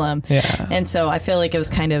asylum. Yeah, and so I feel like it was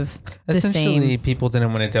kind of the essentially same. People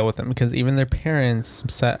didn't want to deal with them because even their parents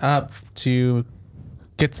set up to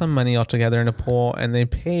get some money all together in a pool, and they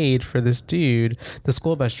paid for this dude, the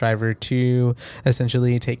school bus driver, to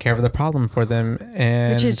essentially take care of the problem for them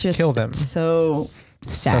and which is just kill them. So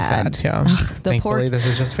sad. Yeah. Thankfully, this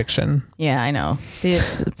is just fiction. Yeah, I know.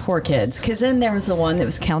 The poor kids. Because then there was the one that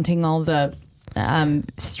was counting all the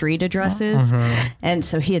street addresses, and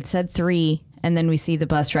so he had said 3, and then we see the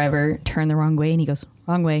bus driver turn the wrong way, and he goes,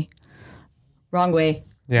 "Wrong way, wrong way."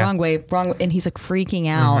 Yeah. Wrong way, and he's like freaking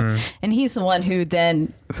out. And he's the one who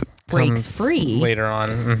then breaks free later on.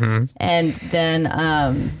 Mm-hmm. And then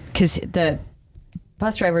because the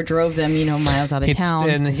bus driver drove them, miles out of town.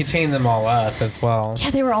 And he chained them all up as well. Yeah,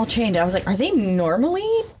 they were all chained. I was like, are they normally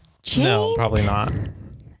chained? No, probably not.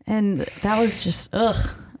 And that was just, I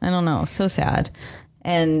don't know, so sad.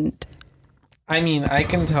 And I mean, I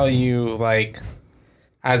can tell you, like,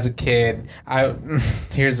 as a kid,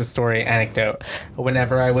 here's a story, anecdote.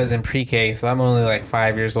 Whenever I was in pre-K, so I'm only like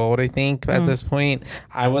 5 years old, I think, at this point,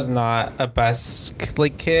 I was not a bus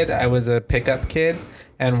kid. I was a pickup kid.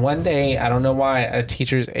 And one day, I don't know why, a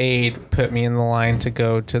teacher's aide put me in the line to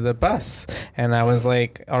go to the bus. And I was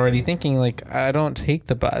like already thinking, like, I don't take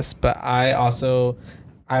the bus. But I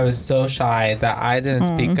was so shy that I didn't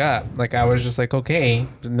speak up. Like, I was just like, okay,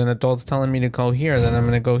 and then adults telling me to go here, then I'm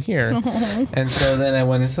going to go here. And so then I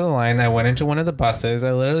went into the line. I went into one of the buses.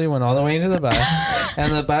 I literally went all the way into the bus.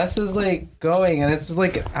 And the bus is, like, going. And it's,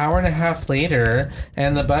 like, an hour and a half later.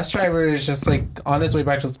 And the bus driver is just, like, on his way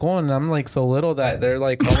back to school. And I'm, like, so little that they're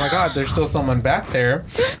like, oh, my God, there's still someone back there.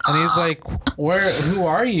 And he's like, who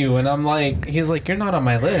are you? And I'm like, he's like, you're not on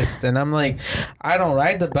my list. And I'm like, I don't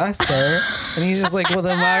ride the bus, sir. And he's just like, well,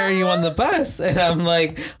 then why are you on the bus? And I'm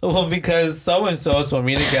like, well, because so-and-so told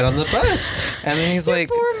me to get on the bus. And then he's like,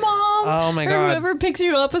 poor mom. Oh my God. Whoever picks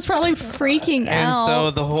you up is probably freaking out. And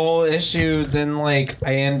so the whole issue, then like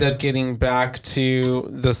I end up getting back to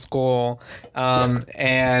the school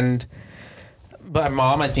but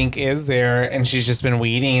mom, I think, is there, and she's just been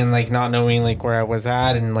waiting and like not knowing like where I was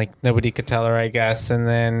at, and like nobody could tell her, I guess. And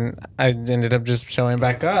then I ended up just showing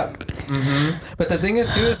back up. Mm-hmm. But the thing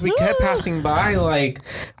is too is we kept passing by. Like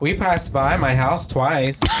we passed by my house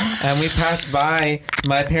twice, and we passed by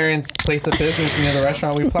my parents' place of business near the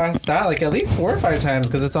restaurant. We passed that like at least 4 or 5 times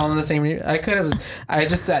because it's all in the same. I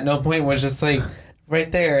just at no point was just like. Right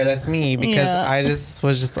there, that's me, because I didn't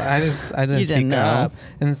speak up.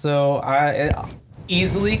 And so I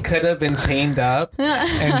easily could have been chained up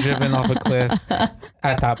and driven off a cliff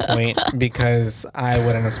at that point because I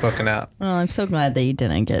wouldn't have spoken up. Well, I'm so glad that you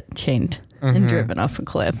didn't get chained and driven off a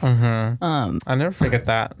cliff. Mm-hmm. I'll never forget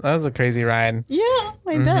that. That was a crazy ride. Yeah,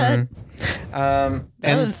 I bet.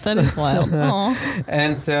 That is wild.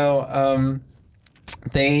 And so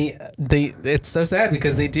they it's so sad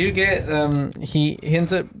because they do get he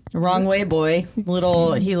ends up wrong way boy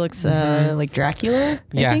he looks like Dracula.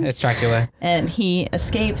 I think. It's Dracula, and he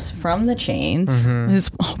escapes from the chains. His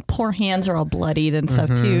poor hands are all bloodied and stuff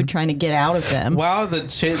too, trying to get out of them. Wow,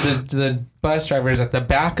 the bus driver is at the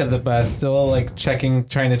back of the bus still like trying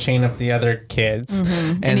to chain up the other kids,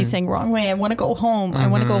 and he's saying wrong way, I want to go home, I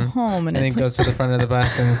want to go home, and he goes to the front of the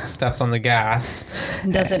bus and steps on the gas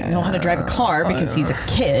and doesn't know how to drive a car because he's a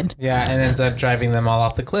kid, and ends up driving them all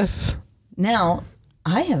off the cliff. Now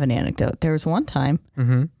I have an anecdote. There was one time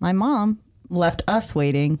my mom left us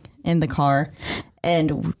waiting in the car,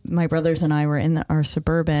 and my brothers and I were in our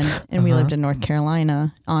Suburban, and we lived in North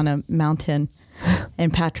Carolina on a mountain,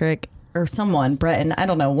 and Patrick or Brett and I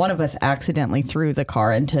don't know, one of us accidentally threw the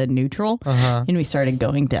car into neutral, and we started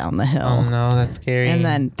going down the hill. Oh no, that's scary. And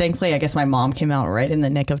then thankfully I guess my mom came out right in the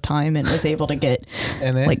nick of time and was able to get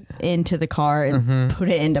into the car and put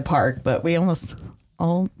it into park, but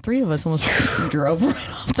all 3 of us almost drove right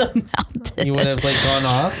off the mountain. You would have gone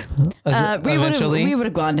off eventually? We would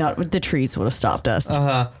have gone down. The trees would have stopped us.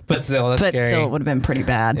 But still, that's scary. But still, it would have been pretty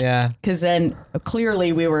bad. Yeah. Because then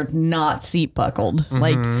clearly we were not seat buckled.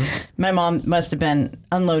 Like my mom must have been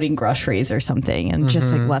unloading groceries or something and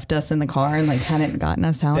just left us in the car and hadn't gotten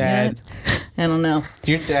us out yet. I don't know.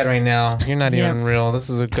 You're dead right now. You're not even real. This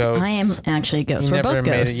is a ghost. I am actually a ghost. We're both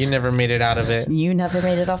ghosts. You never made it out of it. You never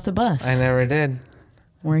made it off the bus. I never did.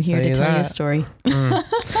 We're here to tell you a story.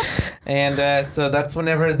 And so that's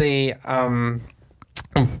whenever the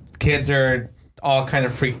kids are all kind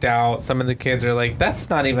of freaked out. Some of the kids are like,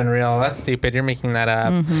 that's not even real. That's stupid. You're making that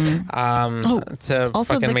up.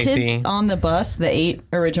 Also, the Macy. kids on the bus, the 8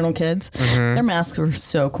 original kids, their masks were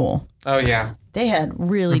so cool. Oh, yeah. They had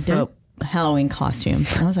really dope Halloween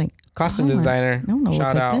costumes. And I was like, costume designer. I don't know.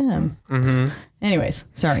 Shout out. Them. Anyways,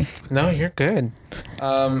 sorry. No, you're good.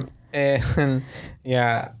 And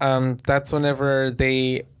that's whenever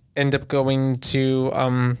they end up going to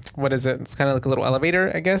what is it? It's kind of like a little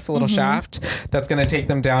elevator, I guess, a little shaft that's going to take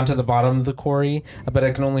them down to the bottom of the quarry, but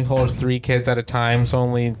it can only hold 3 kids at a time, so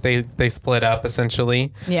only they split up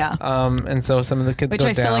essentially. Yeah. And so some of the kids go down.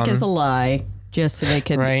 Which I feel like is a lie, just so they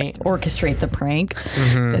could orchestrate the prank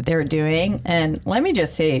that they were doing. And let me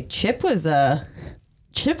just say, Chip was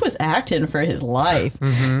acting for his life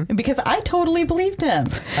because I totally believed him.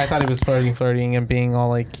 I thought he was flirting and being all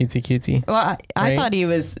like cutesy. Well, I thought he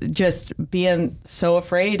was just being so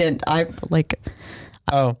afraid, and I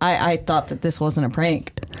I thought that this wasn't a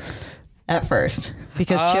prank at first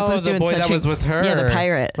because Chip was doing boy that was with her. Yeah, the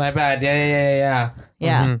pirate. My bad. Yeah.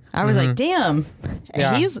 Yeah. Mm-hmm. I was like, damn.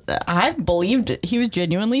 Yeah. I believed he was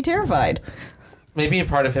genuinely terrified. Maybe a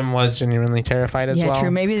part of him was genuinely terrified as well. Yeah,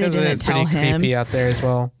 true. Maybe they didn't tell him. It's pretty creepy out there as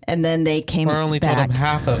well. And then they came back. Or only told him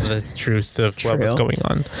half of the truth of what was going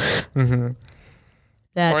on. Mm-hmm.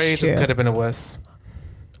 That's or he just could have been a wuss.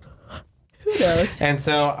 Who knows? And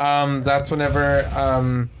so that's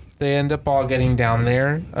whenever they end up all getting down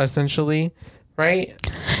there, essentially, right?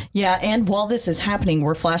 Yeah, and while this is happening,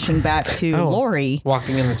 we're flashing back to Lori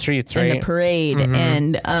walking in the streets, right? In the parade,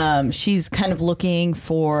 and she's kind of looking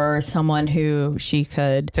for someone who she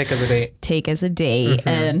could take as a date.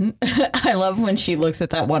 And I love when she looks at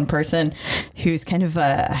that one person who's kind of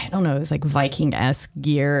I don't know, it's like Viking-esque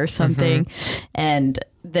gear or something, and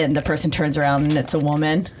then the person turns around and it's a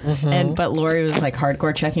woman, but Lori was like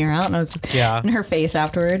hardcore checking her out, and I was in her face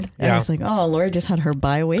afterward. And I was like, oh, Lori just had her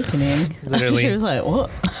bi awakening. Literally, she was like,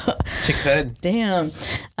 what? She could. Damn.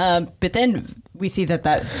 But then we see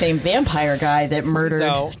that same vampire guy that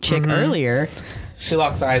murdered Chick earlier. She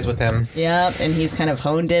locks eyes with him. Yep, and he's kind of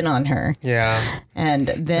honed in on her. Yeah. And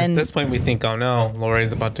then... At this point, we think, oh no,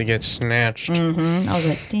 Lori's about to get snatched. I was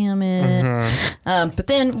like, damn it. But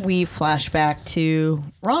then we flash back to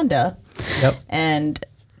Rhonda. Yep. And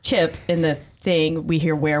Chip, in the thing, we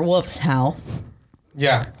hear werewolves howl.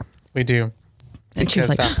 Yeah, we do. And because she's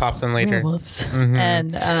like, that pops in later. Werewolves.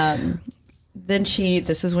 And then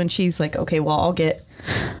this is when she's like, okay, well,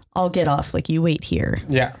 I'll get off. Like, you wait here.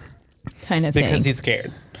 Yeah. Kind of thing. Because he's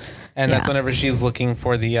scared. And that's whenever she's looking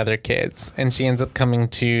for the other kids. And she ends up coming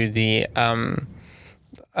to the bus.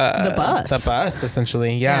 The bus,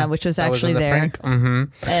 essentially. Yeah. Which was actually there.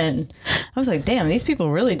 And I was like, damn, these people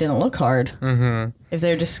really didn't look hard. If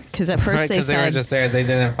they're just, because at first they said. Because they were just there. They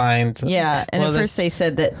didn't find. Yeah. And at first they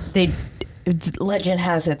said that legend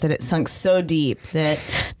has it that it sunk so deep that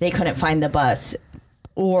they couldn't find the bus.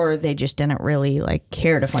 Or they just didn't really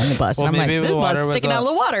care to find the bus. Well, and I'm maybe like, the the water bus sticking out of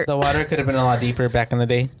the water. The water could have been a lot deeper back in the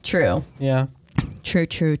day. True. Yeah. True.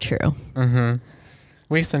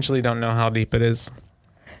 We essentially don't know how deep it is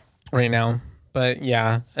right now. But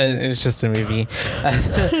yeah, it's just a movie.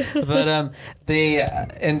 But they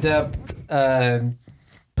end up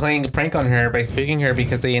playing a prank on her by spooking her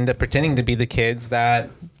because they end up pretending to be the kids that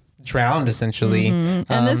drowned, essentially.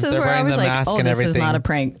 And this is where I was like, oh, this is not a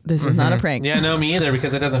prank. This is not a prank. Yeah, no, me either,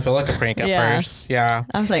 because it doesn't feel like a prank at first. Yeah.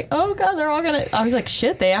 I was like, oh, God, they're all going to... I was like,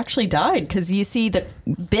 shit, they actually died, because you see the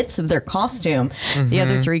bits of their costume. The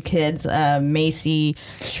other three kids, Macy,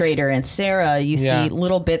 Schrader, and Sarah, you see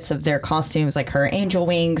little bits of their costumes, like her angel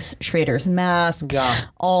wings, Schrader's mask,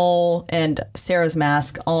 and Sarah's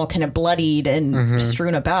mask, all kind of bloodied and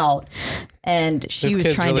strewn about. And she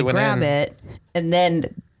was trying to grab it, and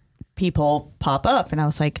then people pop up, and I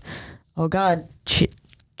was like, oh God,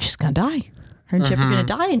 she's gonna die. Her and Chip are gonna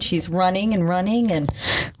die. And she's running, and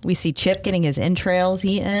we see Chip getting his entrails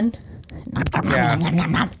eaten.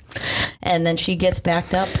 And then she gets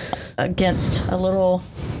backed up against a little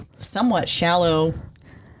somewhat shallow,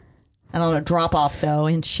 I don't know, drop off though,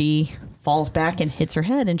 and she falls back and hits her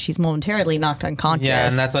head, and she's momentarily knocked unconscious. Yeah,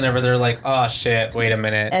 and that's whenever they're like, oh shit, wait a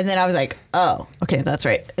minute. And then I was like, oh, okay, that's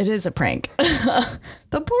right. It is a prank.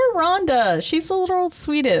 But poor Rhonda, she's the little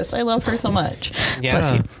sweetest. I love her so much. Yeah,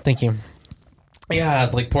 bless you. Thank you. Yeah,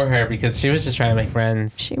 poor her, because she was just trying to make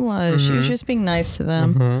friends. She was. She was just being nice to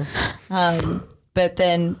them. But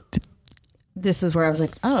then this is where I was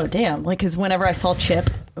like, oh, damn. Because whenever I saw Chip,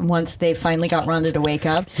 once they finally got Rhonda to wake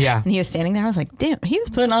up, and he was standing there, I was like, damn, he was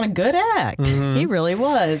putting on a good act. He really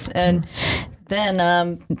was. And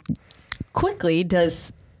then quickly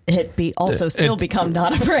does it become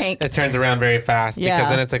not a prank. It turns around very fast, because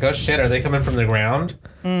then it's like, oh shit, are they coming from the ground?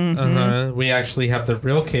 We actually have the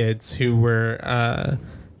real kids who were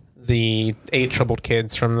the 8 troubled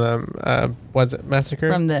kids from the was it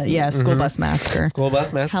massacre? From the school bus massacre. School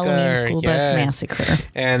bus massacre. Halloween school bus massacre.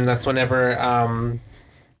 And that's whenever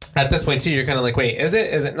at this point too, you're kind of like, wait, is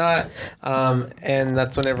it not? And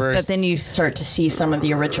that's whenever. But then you start to see some of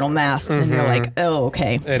the original masks, and you're like, oh,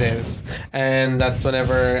 okay. It is, and that's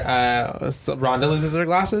whenever Rhonda loses her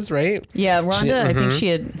glasses, right? Yeah, Rhonda. I think she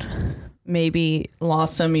had maybe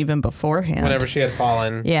lost them even beforehand. Whenever she had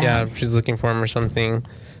fallen. Yeah, she's looking for him or something.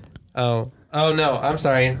 Oh no, I'm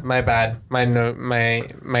sorry. My bad. My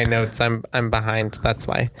notes. I'm behind. That's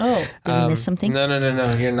why. Oh, did I miss something?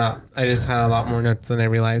 No, you're not. I just had a lot more notes than I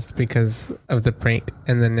realized because of the prank,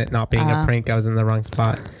 and then it not being a prank, I was in the wrong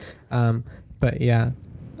spot. But yeah,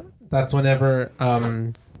 that's whenever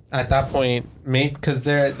at that point, because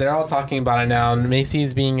they're all talking about it now, and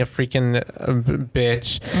Macy's being a freaking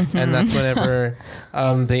bitch, and that's whenever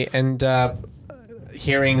they end up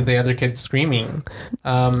hearing the other kids screaming,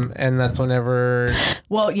 and that's whenever.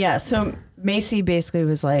 Well, yeah. So Macy basically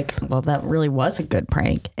was like, "Well, that really was a good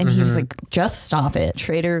prank," and he was like, "Just stop it."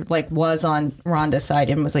 Schrader was on Rhonda's side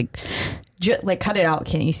and was like, cut it out.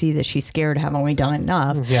 Can't you see that she's scared? Haven't we done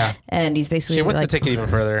enough? Yeah. And he's basically she wants to take it even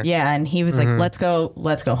further. Yeah. And he was like, let's go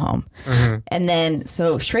home. And then,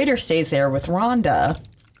 so Schrader stays there with Rhonda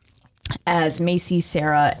as Macy,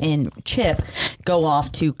 Sarah, and Chip go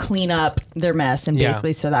off to clean up their mess and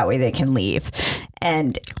basically so that way they can leave.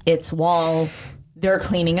 And it's while they're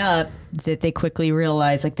cleaning up that they quickly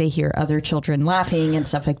realize, like, they hear other children laughing and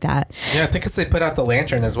stuff like that. Yeah, I think it's they put out the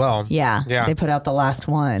lantern as well. Yeah. They put out the last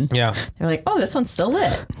one. Yeah. They're like, oh, this one's still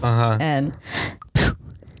lit. And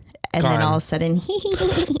then all of a sudden, you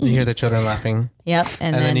hear the children laughing. Yep.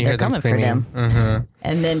 And then they're coming for them.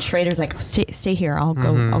 And then Schrader's like, stay here. I'll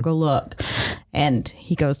go look. And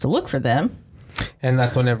he goes to look for them. And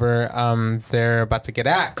that's whenever they're about to get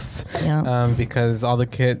axed, because all the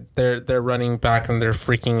kids they're running back and they're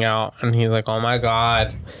freaking out, and he's like, "Oh my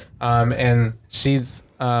god!" And she's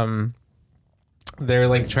they're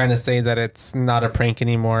like trying to say that it's not a prank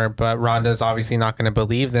anymore, but Rhonda's obviously not going to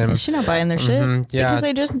believe them. She's not buying their shit. Yeah, because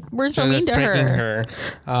they just were so mean to her.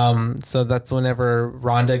 So that's whenever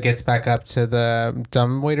Rhonda gets back up to the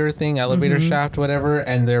dumbwaiter thing, elevator shaft, whatever,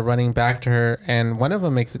 and they're running back to her. And one of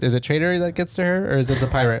them makes it. Is it Schrader that gets to her, or is it the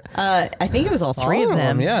pirate? I think it was all three of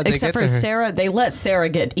them. Yeah, except for Sarah. They let Sarah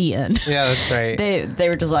get eaten. Yeah, that's right. They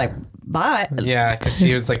were just like, bye. Yeah, because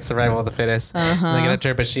she was like survival of the fittest. And they get up to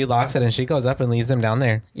her, but she locks it and she goes up and leaves them down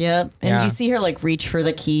there. Yep. And you see her like reach for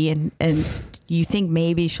the key, and you think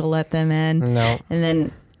maybe she'll let them in. No. And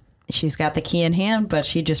then she's got the key in hand, but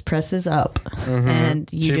she just presses up, and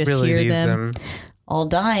you just really hear them all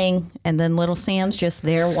dying, and then little Sam's just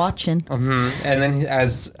there watching. And then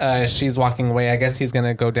as she's walking away, I guess he's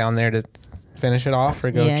gonna go down there to finish it off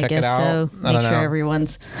or go check it out. So. Make sure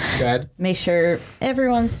everyone's good. Make sure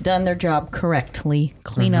everyone's done their job correctly.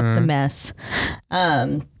 Clean up the mess.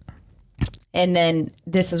 And then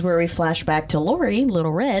this is where we flash back to Lori,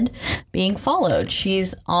 Little Red, being followed.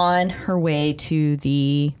 She's on her way to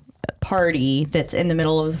the party that's in the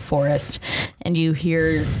middle of the forest, and you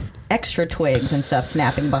hear extra twigs and stuff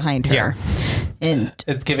snapping behind her. Yeah. And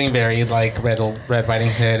it's giving very like Red Riding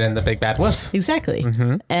Hood and the Big Bad Wolf. Exactly.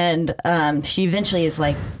 And she eventually is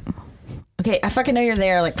like, okay, I fucking know you're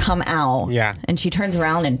there. Like, come out. Yeah. And she turns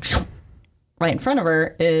around, and right in front of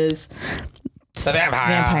her is the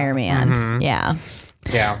vampire man. Yeah.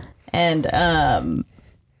 Yeah. And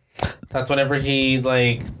that's whenever he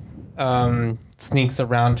like sneaks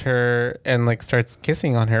around her and like starts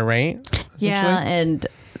kissing on her, right? Yeah. And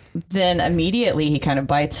then immediately he kind of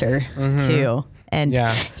bites her too. And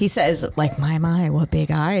he says, like, my, what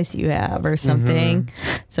big eyes you have, or something.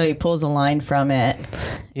 So he pulls a line from it.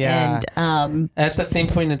 Yeah. And at the same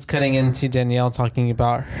point, it's cutting into Danielle talking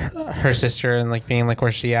about her sister and like being like,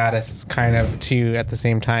 where's she at? It's kind of two at the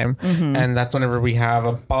same time. And that's whenever we have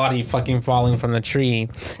a body fucking falling from the tree.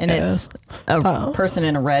 And it's a person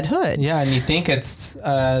in a red hood. Yeah. And you think it's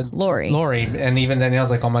Lori. And even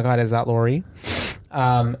Danielle's like, oh my God, is that Lori?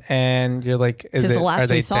 And you're like, is it? The last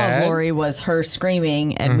we saw of Lori was her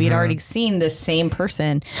screaming, and we'd already seen this same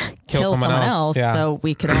person kill someone else, so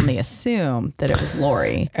we could only assume that it was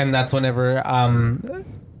Lori. And that's whenever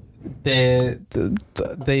they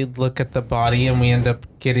look at the body, and we end up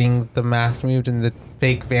getting the mask removed and the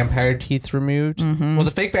fake vampire teeth removed. Well,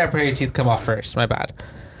 the fake vampire teeth come off first. My bad.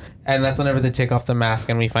 And that's whenever they take off the mask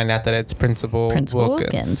and we find out that it's Principal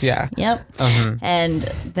Wilkins. Yeah. Yep. And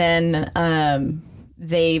then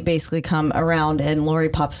they basically come around, and Lori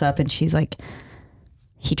pops up, and she's like,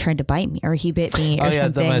 he tried to bite me, or he bit me, or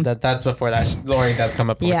something. That's before that. Lori does come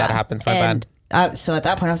up before that happens. My bad. So at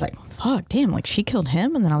that point I was like, fuck, damn, like she killed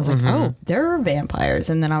him. And then I was like, oh, they're vampires.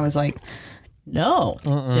 And then I was like, no,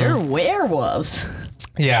 they're werewolves.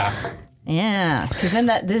 Yeah. Yeah, because then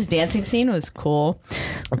this dancing scene was cool.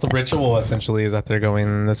 It's a ritual, essentially, is that they're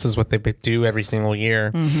going, this is what they do every single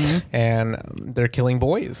year. And they're killing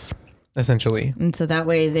boys, essentially. And so that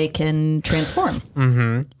way they can transform.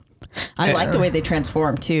 I like the way they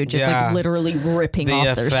transform, too. Just like literally ripping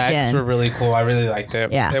off their skin. The effects were really cool. I really liked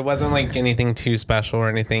it. Yeah. It wasn't like anything too special or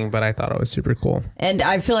anything, but I thought it was super cool. And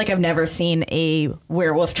I feel like I've never seen a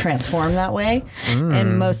werewolf transform that way.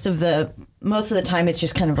 And most of the time it's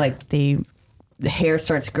just kind of like they the hair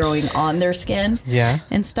starts growing on their skin. Yeah.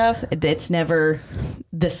 And stuff. It's never,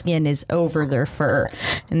 the skin is over their fur.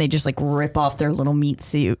 And they just like rip off their little meat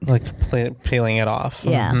suit. Like peeling it off.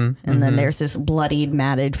 Yeah. Mm-hmm. And then there's this bloodied,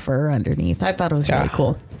 matted fur underneath. I thought it was really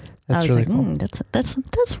cool. That's really cool.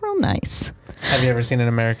 That's real nice. Have you ever seen An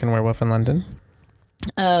American Werewolf in London?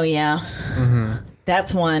 Oh, yeah. Mm-hmm.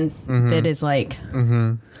 That's one that is like...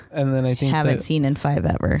 Mm-hmm. And then I think haven't seen in 5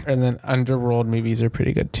 ever. And then Underworld movies are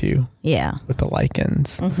pretty good too. Yeah. With the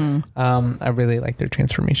Lycans. Mm-hmm. I really like their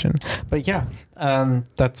transformation. But yeah,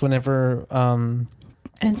 that's whenever...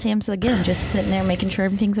 and Sam's again just sitting there making sure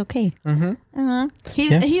everything's okay. Mm-hmm.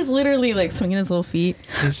 He's literally like swinging his little feet.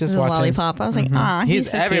 He's just with watching. A lollipop. I was like,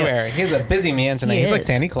 he's so everywhere. Cute. He's a busy man tonight. He's like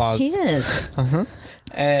Santa Claus. He is.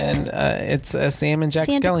 And it's Sam and Jack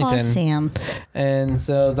Santa Skellington. Claus Sam. And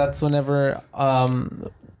so that's whenever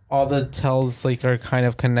all the tells like are kind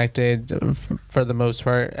of connected for the most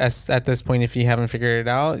part. At this point, if you haven't figured it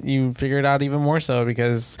out, you figure it out even more so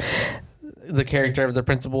because the character of the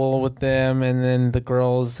principal with them and then the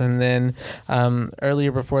girls, and then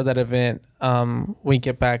earlier before that event, we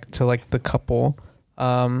get back to like the couple.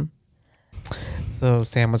 So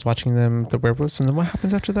Sam was watching the werewolves, and then what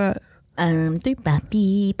happens after that?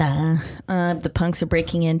 The punks are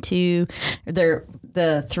breaking into the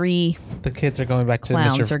kids are going back to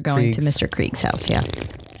clowns Mr. are going Krieg's. to Mr. Krieg's house. Yeah,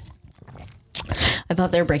 I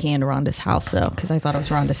thought they were breaking into Rhonda's house though, because I thought it was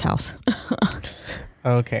Rhonda's house.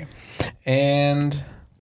 Okay, and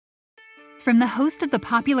from the host of the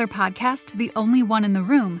popular podcast The Only One in the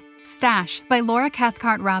Room, Stash by Laura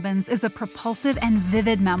Cathcart Robbins is a propulsive and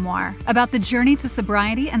vivid memoir about the journey to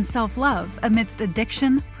sobriety and self-love amidst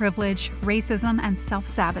addiction, privilege, racism, and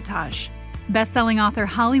self-sabotage. Best-selling author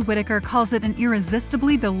Holly Whitaker calls it an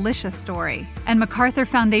irresistibly delicious story, and MacArthur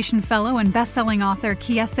Foundation fellow and best-selling author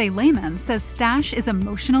Kiese Lehman says Stash is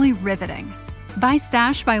emotionally riveting. Buy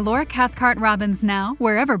Stash by Laura Cathcart Robbins now,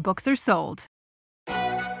 wherever books are sold.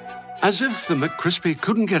 As if the McCrispy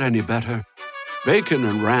couldn't get any better, Bacon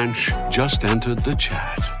and Ranch just entered the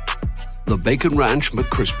chat. The Bacon Ranch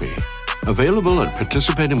McCrispy, available at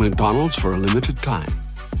participating McDonald's for a limited time.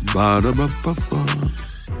 Ba-da-ba-ba-ba.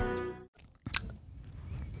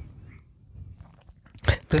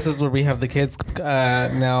 This is where we have the kids.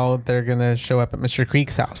 Now they're going to show up at Mr.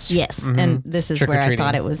 Krieg's house. Yes, and this is where I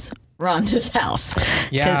thought it was Rhonda's house.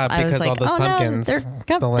 Yeah, because I was like, all those pumpkins.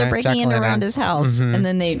 No, they're breaking into Rhonda's house. And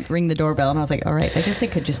then they ring the doorbell, and I was like, all right, I guess they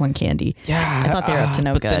could just want candy. Yeah. I thought they were up to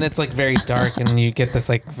no but good. Then it's like very dark, and you get this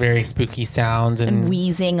like very spooky sounds and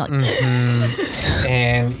wheezing. Like,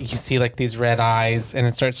 and you see like these red eyes, and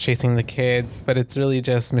it starts chasing the kids, but it's really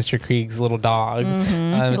just Mr. Krieg's little dog.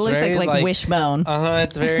 It looks like Wishbone.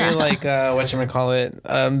 It's very like, whatchamacallit,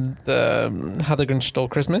 How the Grinch Stole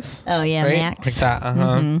Christmas. Oh, yeah, right? Max. Like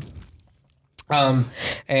that,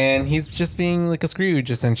 and he's just being like a Scrooge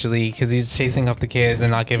essentially because he's chasing off the kids and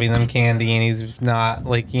not giving them candy, and he's not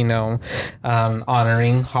like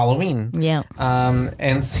honoring Halloween. Yeah.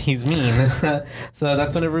 And he's mean. So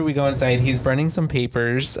that's whenever we go inside. He's burning some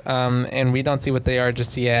papers, and we don't see what they are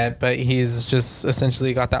just yet. But he's just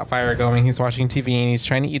essentially got that fire going. He's watching TV and he's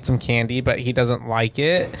trying to eat some candy, but he doesn't like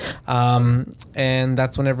it. And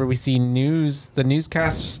that's whenever we see the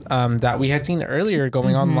newscasts that we had seen earlier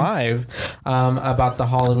going on live. About the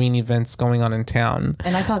Halloween events going on in town.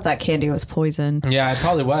 And I thought that candy was poison. Yeah, it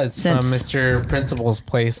probably was from Mr. Principal's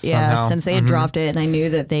place somehow. Since they had dropped it, and I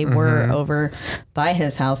knew that they were over by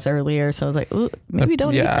his house earlier, so I was like, ooh, maybe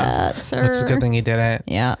don't eat that, sir. It's a good thing he didn't.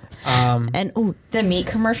 Yeah. And the meat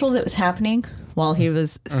commercial that was happening while he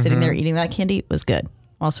was sitting there eating that candy was good.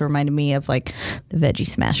 Also reminded me of like the Veggie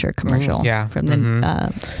Smasher commercial from the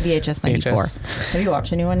VHS 94. Have you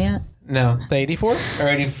watched any one yet? No, the 84 or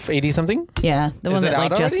 80 something? Yeah, the one that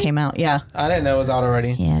like just came out. Yeah, I didn't know it was out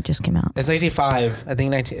already. Yeah, it just came out. It's 85. I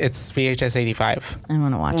think it's VHS 85. I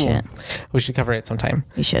want to watch it. We should cover it sometime.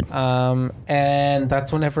 We should. And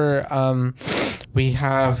that's whenever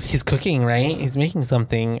he's cooking, right? He's making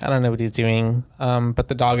something. I don't know what he's doing. But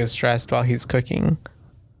the dog is stressed while he's cooking.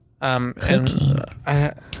 Cooking.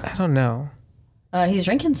 And I don't know.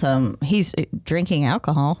 He's drinking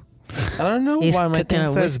alcohol. I don't know why my thing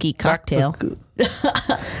says whiskey cocktail.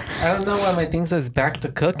 I don't know why my thing says back to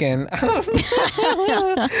cooking.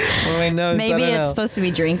 Maybe it's supposed to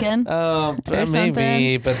be drinking. Oh,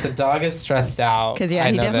 maybe. But the dog is stressed out. Because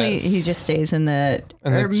he just stays in I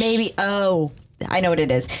know what it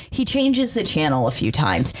is. He changes the channel a few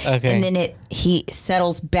times, and then he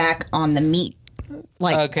settles back on the meat.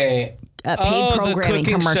 paid programming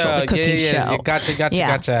commercial, the cooking show.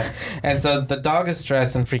 Gotcha. And so the dog is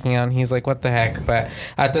stressed and freaking out, and he's like, what the heck? But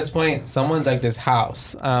at this point, someone's egged his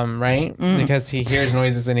house, right? Because he hears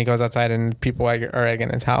noises and he goes outside and people are egging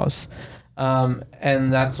his house.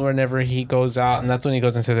 And that's whenever he goes out, and that's when he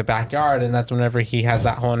goes into the backyard, and that's whenever he has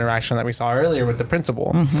that whole interaction that we saw earlier with the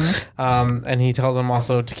principal. And he tells him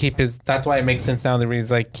also to keep that's why it makes sense now that he's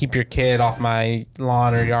like, keep your kid off my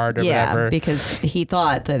lawn or yard or whatever. Yeah, because he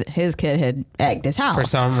thought that his kid had egged his house. For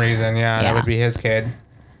some reason, that would be his kid.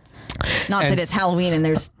 Not that it's Halloween and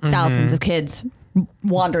there's thousands of kids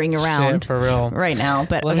wandering around. Shit, for real right now,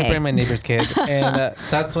 but let me bring my neighbor's kid. And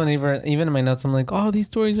that's when even in my notes I'm like, oh, these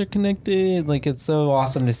stories are connected. Like, it's so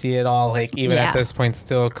awesome to see it all, like, even at this point,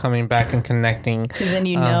 still coming back and connecting, because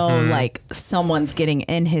then like someone's getting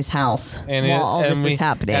in his house while all this is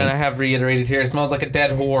happening. And I have reiterated here, it smells like a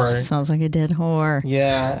dead whore. It smells like a dead whore.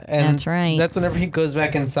 Yeah, and that's right. That's whenever he goes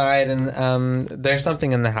back inside, and there's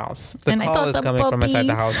something in the house. The call is coming from inside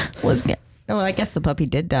the house. Well, I guess the puppy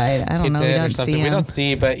did die. I don't know. We don't see him. We don't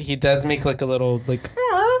see, but he does make like a little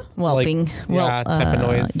whelping, type of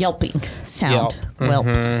noise, yelping sound. Whelp.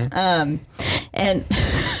 And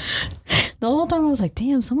the whole time I was like,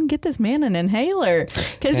 damn, someone get this man an inhaler,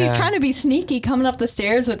 because he's trying to be sneaky coming up the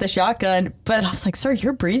stairs with the shotgun. But I was like, sir,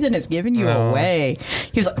 your breathing is giving you away.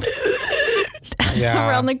 He was like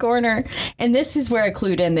around the corner. And this is where I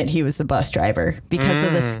clued in that he was the bus driver because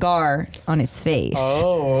of the scar on his face.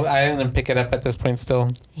 Oh, I didn't pick it up at this point still.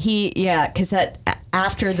 Because that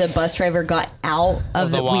after the bus driver got out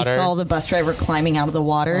of the water, we saw the bus driver climbing out of the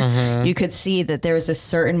water. You could see that there was a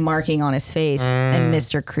certain marking on his face, and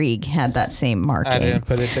Mr. Krieg had that same marking. I didn't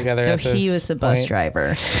put it together. So he was the bus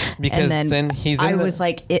driver. Because and then he's. I was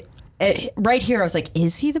like, right here, I was like,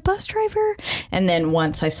 is he the bus driver? And then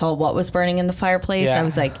once I saw what was burning in the fireplace, I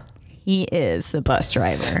was like, he is the bus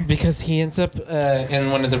driver. Because he ends up in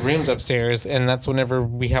one of the rooms upstairs, and that's whenever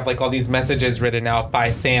we have like all these messages written out by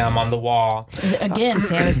Sam on the wall. Again,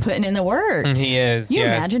 Sam is putting in the work. He is. Can you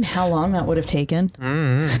imagine how long that would have taken?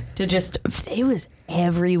 To just, it was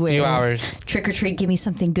everywhere. A few hours. Trick or treat, give me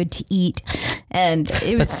something good to eat. And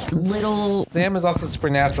it was little. Sam is also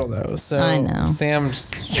supernatural though, so I know. Sam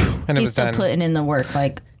just, and he's still putting in the work,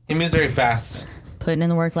 like he moves very fast. Putting in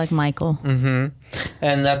the work like Michael. And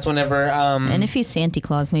that's whenever and if he's Santa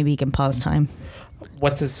Claus, maybe he can pause time.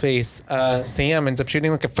 What's his face? Sam ends up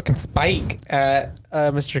shooting like a fucking spike at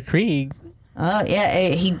Mr. Krieg.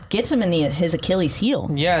 He gets him in his Achilles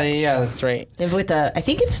heel. Yeah, that's right. With I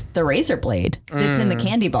think it's the razor blade that's in the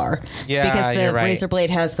candy bar. Yeah, because the razor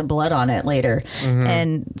blade has the blood on it later,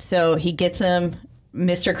 and so he gets him.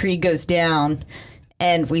 Mr. Krieg goes down,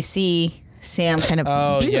 and we see Sam kind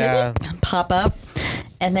of pop up,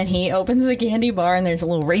 and then he opens the candy bar, and there's a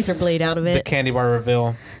little razor blade out of it. The candy bar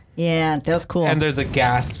reveal. Yeah, that was cool. And there's a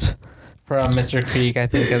gasp from Mr. Krieg, I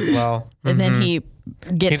think, as well. And then he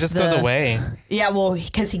just goes away. Yeah, well,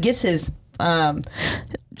 because he gets his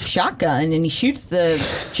shotgun and he shoots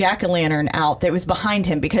the jack-o'-lantern out that was behind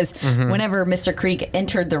him, because whenever Mr. Krieg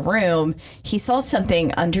entered the room, he saw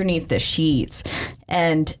something underneath the sheets,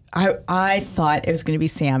 and I thought it was going to be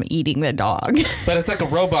Sam eating the dog. But it's like a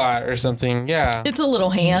robot or something. Yeah, it's a little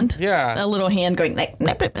hand. Yeah, a little hand going like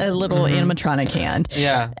a little animatronic hand.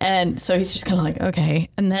 Yeah, and so he's just kind of like, okay,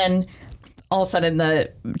 and then all of a sudden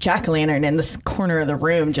the jack-o'-lantern in this corner of the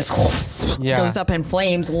room just goes up in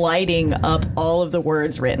flames, lighting up all of the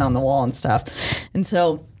words written on the wall and stuff. And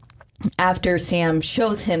so after Sam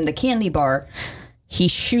shows him the candy bar, he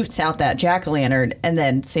shoots out that jack-o'-lantern, and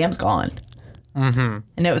then Sam's gone. And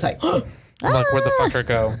it was like, I'm like, where'd the fucker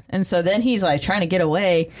go? And so then he's like trying to get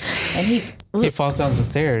away, and he falls down the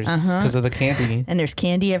stairs because of the candy. And there's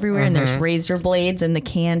candy everywhere, and there's razor blades in the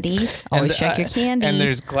candy. Always check your candy. And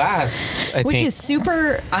there's glass, I which think. Is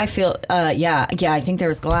super, I feel, I think there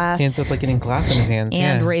was glass. He ends up like getting glass in his hands.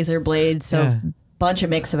 And razor blades, so bunch of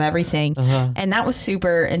mix of everything. And that was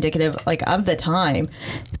super indicative, like, of the time.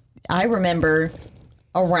 I remember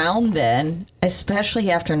around then, especially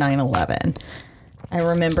after 9/11, I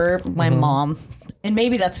remember my mom, and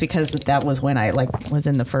maybe that's because that was when I was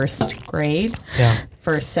in the first grade,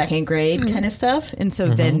 first, second grade kind of stuff. And so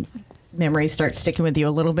then memories start sticking with you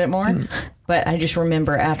a little bit more. But I just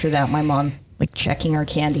remember after that, my mom checking our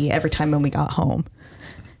candy every time when we got home.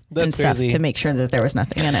 And stuff to make sure that there was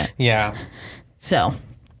nothing in it. Yeah. So.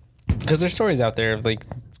 Because there's stories out there of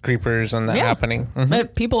creepers and that happening.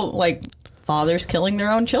 But people fathers killing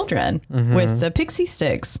their own children with the pixie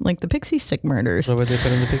sticks, like the pixie stick murders. What would they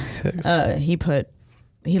put in the pixie sticks? He put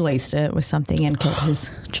he laced it with something and killed his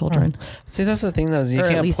children. See, that's the thing, though, is you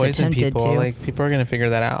can't poison people. Like, people are going to figure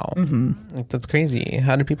that out. Mm-hmm. Like, that's crazy.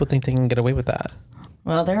 How do people think they can get away with that?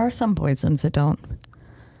 Well, there are some poisons that don't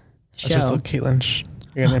show. Just so, Caitlin,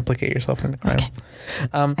 you're going to implicate yourself in the crime. Okay.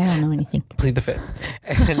 I don't know anything. Plead the fifth.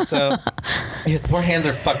 And so, his poor hands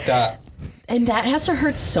are fucked up. And that has to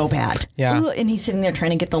hurt so bad. Yeah. Ooh, and he's sitting there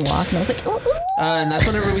trying to get the lock, and I was like, ooh. And that's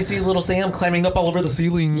whenever we see little Sam climbing up all over the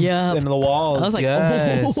ceilings and the walls. I was like,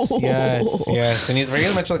 yes. And he's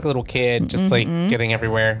very much like a little kid, just like getting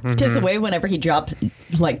everywhere. Because the way whenever he drops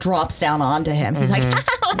down onto him, he's like,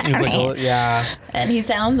 he's like, yeah. And he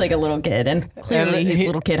sounds like a little kid, and clearly he's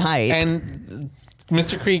little kid height. And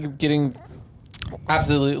Mr. Krieg getting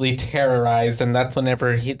absolutely terrorized, and that's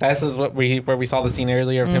whenever this is where we saw the scene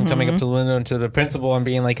earlier of him coming up to the window and to the principal and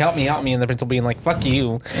being like, help me, and the principal being like, fuck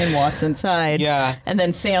you, and walks inside. Yeah. And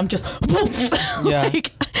then Sam just like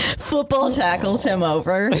football tackles him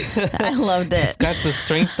over. I loved it. He's got the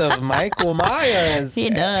strength of Michael Myers. He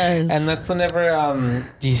does. And that's whenever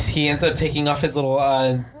he ends up taking off his little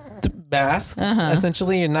mask,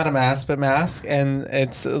 essentially, not a mask, but mask, and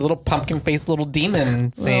it's a little pumpkin faced little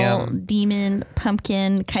demon Sam. Little demon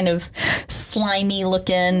pumpkin, kind of slimy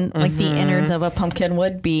looking, like the innards of a pumpkin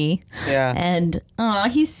would be. Yeah. And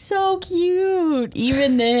he's so cute.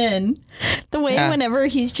 Even then, the way whenever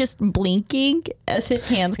he's just blinking as his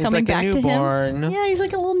hands coming back to him. Yeah, he's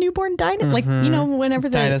like a little newborn dinosaur. Like, whenever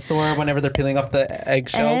the dinosaur, whenever they're peeling off the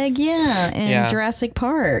eggshells. In Jurassic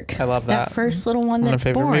Park. I love that. That first little one that's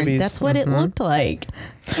born. Movies. That's what it looked like.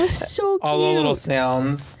 It was so cute. All the little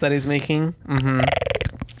sounds that he's making.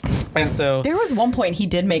 And so there was one point he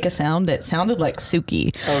did make a sound that sounded like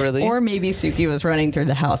Suki. Oh, really? Or maybe Suki was running through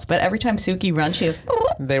the house. But every time Suki runs, she goes.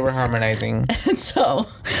 They were harmonizing.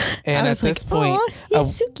 And at this point,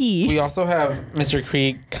 Suki. We also have Mr.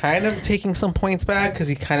 Krieg kind of taking some points back because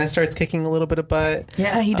he kind of starts kicking a little bit of butt.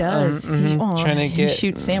 Yeah, he does. He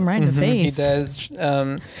shoots Sam right in the face. He does.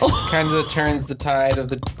 Kind of turns the tide of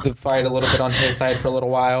the fight a little bit on his side for a little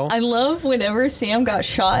while. I love whenever Sam got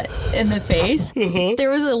shot in the face. There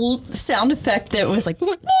was a sound effect that was like,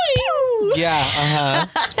 pew! Yeah,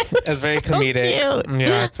 it's very comedic. Cute.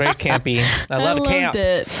 Yeah, it's very campy. I love camp.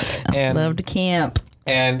 I loved camp.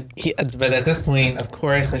 But at this point, of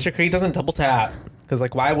course, Mr. Krieg doesn't double tap. Because,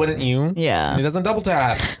 like, why wouldn't you? Yeah. He doesn't double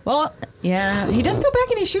tap. Well, yeah. He does go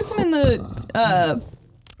back and he shoots him in the...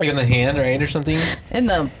 like in the hand, right? Or something? In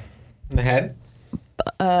the head?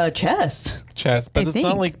 Chest. But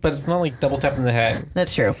it's not like double tapping the head.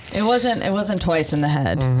 That's true. It wasn't twice in the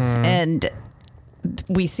head. And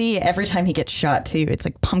we see every time he gets shot too, it's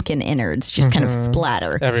like pumpkin innards just kind of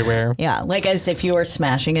splatter everywhere. Yeah, like as if you were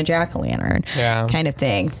smashing a jack-o'-lantern. Yeah. Kind of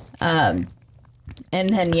thing. And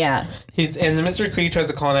then Mr. Krieg tries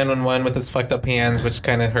to call 911 with his fucked up hands, which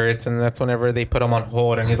kind of hurts, and that's whenever they put him on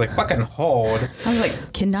hold, and he's like, "Fucking hold!" I was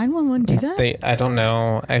like, "Can 911 do that?" I don't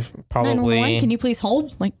know. I probably 911. Can you please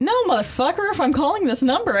hold? Like, no, motherfucker! If I'm calling this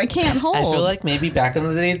number, I can't hold. I feel like maybe back in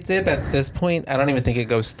the day it did, but at this point, I don't even think it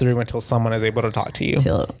goes through until someone is able to talk to you.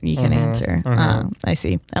 Until you can answer. I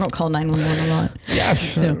see. I don't call 911 a lot. Yeah,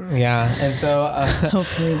 yeah, and so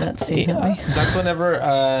hopefully that saves me. That's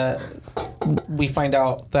whenever. We find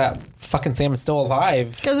out that fucking Sam is still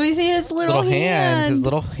alive. Because we see his little hand. His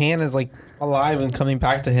little hand is like alive and coming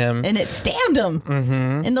back to him. And it stabbed him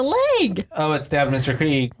in the leg. Oh, it stabbed Mr.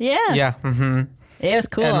 Krieg. Yeah. Yeah. It was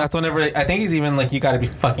cool. And that's whenever I think he's even like, you got to be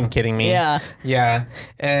fucking kidding me. Yeah. Yeah.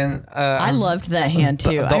 And I loved that hand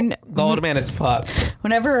too. The old man is fucked.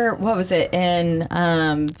 Whenever, what was it in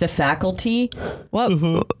The Faculty?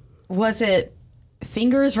 What was it?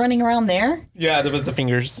 Fingers running around there? Yeah, there was the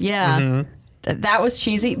fingers. Yeah. That was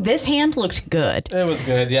cheesy. This hand looked good. It was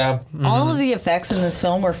good, yeah. All of the effects in this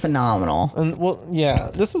film were phenomenal. And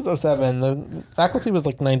this was 2007. The Faculty was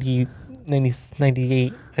like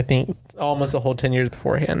 98, I think. Almost a whole 10 years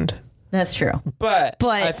beforehand. That's true. But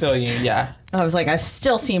I feel you, yeah. I was like, I've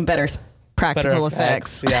still seen better practical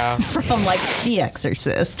effects yeah. from like The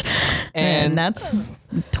Exorcist. And that's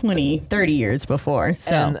 20, 30 years before.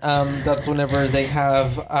 So. And that's whenever they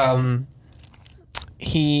have,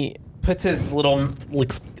 he puts his little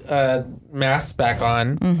mask back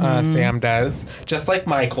on, Sam does, just like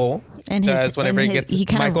Michael does whenever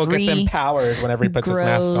Michael gets empowered whenever he puts his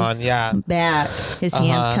mask on. Yeah. Back. His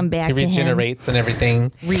hands come back to him. He regenerates and everything.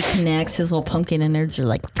 Reconnects. His little pumpkin innards are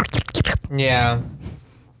like... Yeah.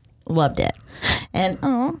 Loved it. And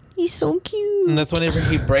he's so cute. And that's whenever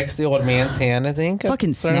he breaks the old man's hand, I think.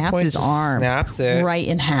 Fucking snaps his arm. Snaps it. Right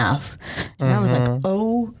in half. And I was like,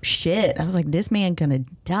 oh oh shit. I was like, this man gonna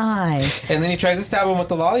die. And then he tries to stab him with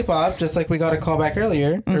the lollipop, just like we got a call back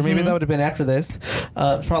earlier. Or maybe that would have been after this.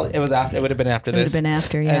 Probably it was after. It would have been after this. It would have been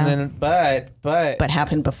after, yeah. And then, but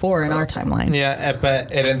happened before in our timeline. Yeah,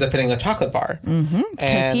 but it ends up hitting a chocolate bar.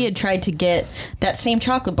 Because he had tried to get that same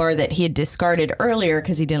chocolate bar that he had discarded earlier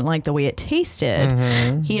because he didn't like the way it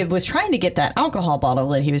tasted. He was trying to get that alcohol bottle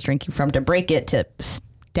that he was drinking from to break it to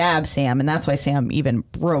stab Sam, and that's why Sam even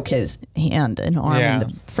broke his hand and arm in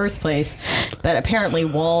the first place. But apparently,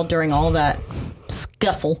 during all that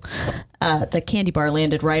scuffle, the candy bar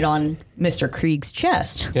landed right on Mr. Krieg's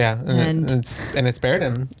chest. Yeah, and it spared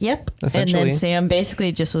him. Yep. And then Sam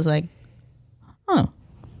basically just was like, "Oh,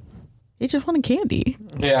 he just wanted candy."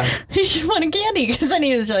 Yeah. He just wanted candy, because then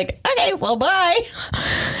he was like, "Okay, well, bye."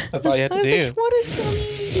 That's all you had to do. Like, what is candy?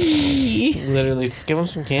 Literally, just give him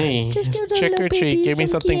some candy. Just give the Trick or little treat. baby Give me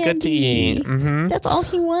some something good to eat. That's all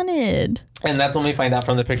he wanted. And that's when we find out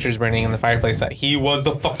from the pictures burning in the fireplace that he was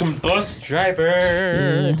the fucking bus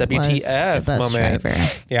driver. WTF moment. Driver.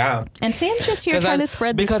 Yeah. And Sam's just here trying to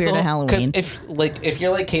spread the spirit of Halloween. Because if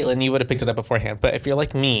you're like Caitlin, you would have picked it up beforehand. But if you're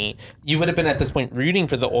like me, you would have been at this point rooting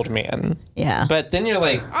for the old man. Yeah. But then you're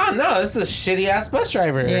like, oh no, this is a shitty ass bus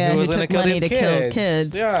driver who was going to kill these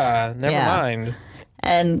kids. Yeah. Never mind.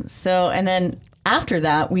 And then after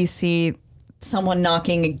that, we see someone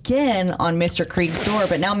knocking again on Mr. Krieg's door,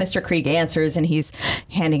 but now Mr. Krieg answers and he's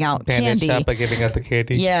handing out Bandaged candy. up by giving out the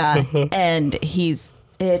candy. Yeah, and it's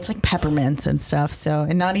like peppermints and stuff. So,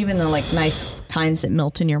 and not even the like nice kinds that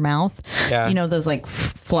melt in your mouth. Yeah. You know, those like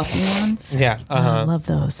fluffy ones. Yeah. I love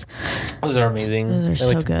those. Those are amazing. Those are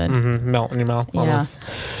so good. Melt in your mouth almost.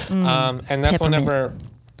 And that's whenever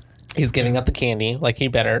he's giving out the candy, like he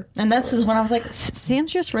better. And this is when I was like,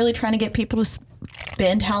 Sam's just really trying to get people to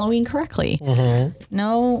spend Halloween correctly.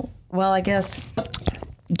 No, well, I guess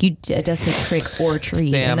it does say trick or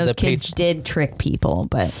treat, and those kids did trick people,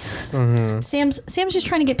 but Sam's just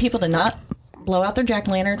trying to get people to not blow out their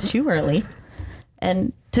jack-o'-lanterns too early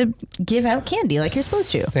and to give out candy like you're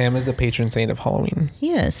supposed to. Sam is the patron saint of Halloween.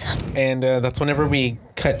 He is. And that's whenever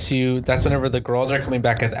that's whenever the girls are coming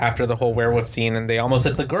back after the whole werewolf scene, and they almost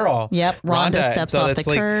hit the girl. Yep. Rhonda steps off the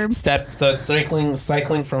curb. So it's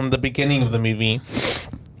cycling from the beginning of the movie.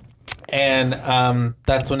 And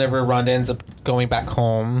that's whenever Rhonda ends up going back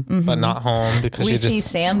home, but not home because we see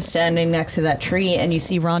Sam standing next to that tree, and you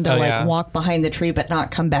see Rhonda walk behind the tree but not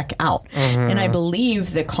come back out. And I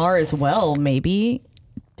believe the car as well maybe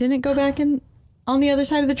didn't go back in on the other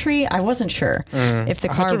side of the tree. I wasn't sure if the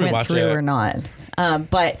car went through or not.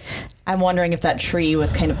 But I'm wondering if that tree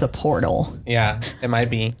was kind of the portal. Yeah, it might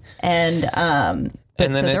be. And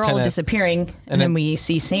But so they're all disappearing, and then we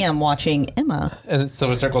see Sam watching Emma. And so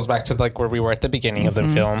it circles back to like where we were at the beginning of the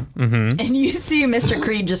film. And you see Mr.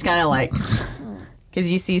 Krieg just kind of like,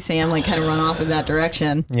 because you see Sam like kind of run off in that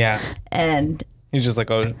direction. Yeah. And he's just like,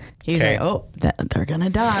 oh, he's like, oh, they're gonna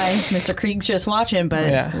die. Mr. Krieg's just watching,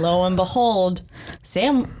 but lo and behold,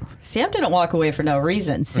 Sam didn't walk away for no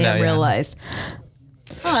reason. Sam realized,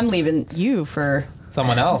 oh, I'm leaving you for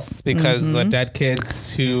someone else, because the dead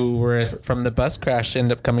kids who were from the bus crash end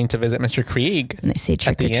up coming to visit Mr. Krieg. And they say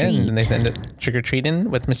trick or treat. And they end up trick or treating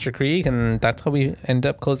with Mr. Krieg, and that's how we end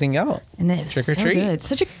up closing out. And it was trick or treat. Good.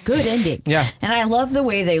 Such a good ending. Yeah. And I love the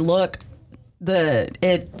way they look. The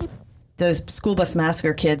school bus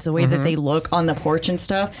massacre kids, the way that they look on the porch and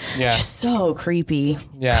stuff. Yeah. Just so creepy.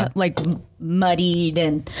 Yeah. Like muddied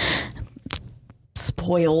and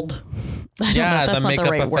spoiled. I don't know if that's not the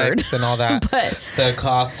right word. And all that. But the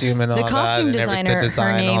costume and all that. The costume designer,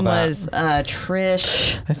 her name was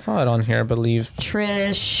Trish. I saw it on here, I believe.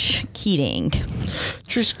 Trish Keating.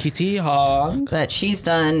 Trish Keating. But she's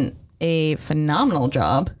done a phenomenal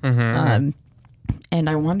job. And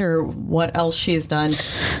I wonder what else she's done.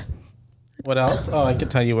 What else? Oh, I could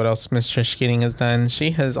tell you what else Miss Trish Keating has done. She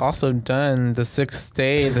has also done The Sixth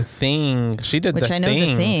Day, The Thing. She did The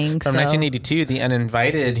Thing from 1982, The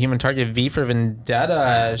Uninvited, Human Target, V for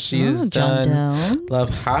Vendetta. She's done Love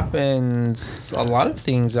Happens, a lot of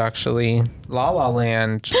things actually. La La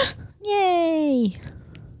Land. Yay!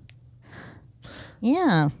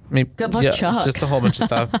 Yeah. Good luck, Chuck. Just a whole bunch of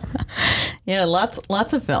stuff. Yeah,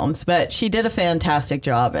 lots of films, but she did a fantastic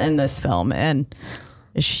job in this film, and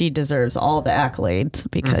she deserves all the accolades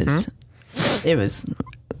because it was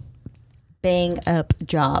bang up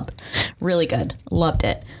job. Really good. Loved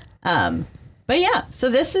it. But yeah, so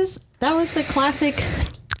that was the classic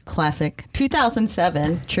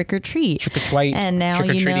 2007 Trick or Treat. Trick or Treat. And now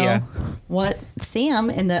you know what Sam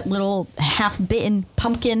and that little half-bitten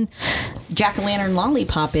pumpkin jack-o'-lantern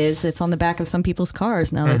lollipop is that's on the back of some people's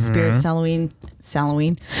cars now that Spirit's Halloween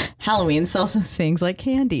sells those things like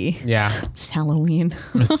candy. Yeah. It's Halloween.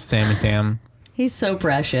 Mr. Sammy Sam. He's so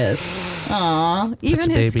precious. Aw. Even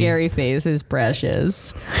his scary face is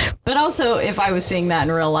precious. But also, if I was seeing that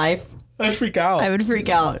in real life, I'd freak out. I would freak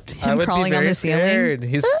out. Him I would crawling be very on the scared.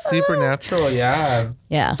 ceiling. He's supernatural, yeah.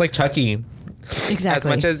 Yeah. It's like Chucky. Exactly. As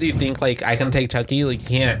much as you think, like, I can take Chucky, like, you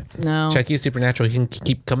can't. No. Chucky's supernatural. He can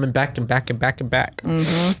keep coming back and back and back and back.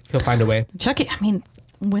 Mm-hmm. He'll find a way. Chucky, I mean,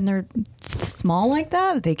 when they're small like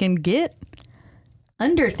that, they can get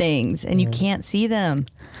under things and you can't see them.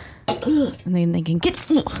 And then they can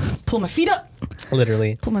pull my feet up.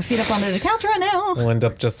 Literally. Pull my feet up onto the couch right now. We'll end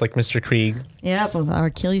up just like Mr. Krieg. Yep, our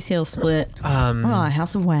Achilles heel split.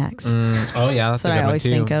 House of Wax. Oh, yeah, that's a good one, too. I always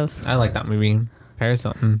think of. I like that movie. Paris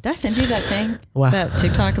Hilton. Did I send you that thing? Wow. That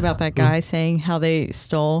TikTok about that guy saying how they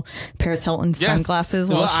stole Paris Hilton's sunglasses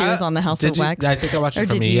while she was on the House of Wax? I think I watched it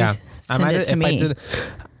from me, yeah. Send it to me?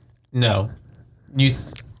 No.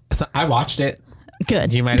 I watched it.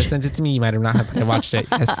 Good. You might have sent it to me. You might have not have, but I watched it.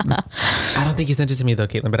 Yes. I don't think you sent it to me though,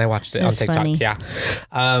 Caitlin, but I watched it on TikTok. Funny. Yeah.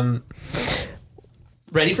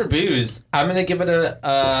 Ready for booze. I'm going to give it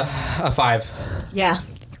a 5. Yeah.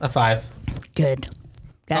 A 5. Good.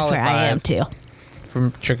 That's Solid where I am too.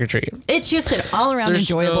 From Trick or Treat. It's just an all-around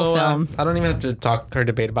enjoyable film. I don't even have to talk or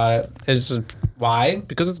debate about it. It's just why?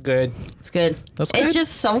 Because it's good. It's good. That's good. It's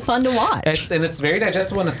just so fun to watch. It's very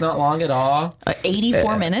digestible and it's not long at all.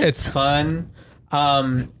 84 minutes. It's fun.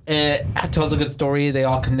 It tells a good story. They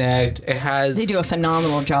all connect. They do a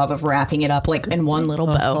phenomenal job of wrapping it up like in one little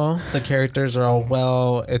bow. The characters are all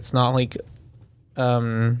well. It's not like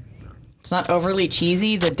it's not overly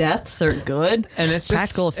cheesy. The deaths are good, and it's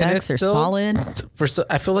practical effects are solid.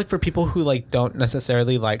 I feel like for people who like don't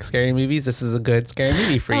necessarily like scary movies, this is a good scary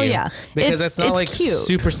movie for you. Yeah, because it's not like cute.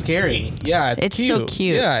 Super scary. Yeah, it's cute. So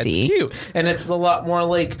cute. Yeah, it's cute, and it's a lot more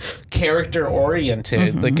like character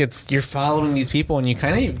oriented. Like you're following these people, and you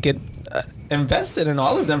kind of get invested in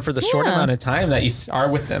all of them for the short amount of time that you are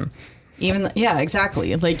with them.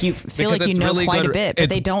 Exactly. Like you feel like you know really quite a bit,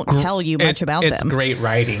 but they don't tell you much about them. It's great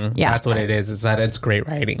writing. Yeah, that's what it is. Is that it's great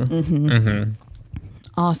writing.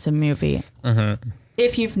 Awesome movie.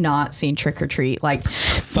 If you've not seen Trick or Treat, like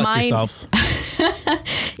fuck yourself.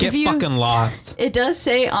 Get fucking lost. It does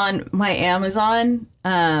say on my Amazon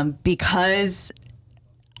because.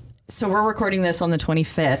 So we're recording this on the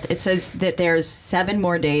 25th. It says that there's 7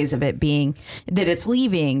 more days of it that it's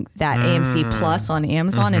leaving that AMC Plus on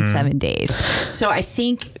Amazon in 7 days. So I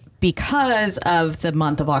think because of the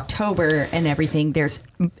month of October and everything, there's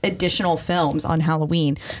additional films on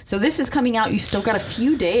Halloween. So this is coming out. You still got a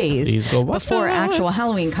few days before actual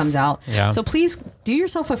Halloween comes out. Yeah. So please do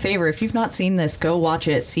yourself a favor. If you've not seen this, go watch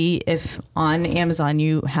it. See if on Amazon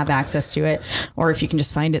you have access to it or if you can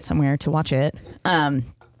just find it somewhere to watch it.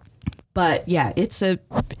 But yeah, it's an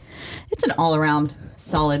all around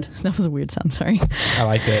solid. That was a weird sound. Sorry. I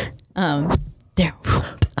liked it. There.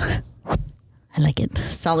 I like it.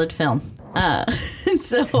 Solid film.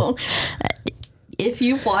 So if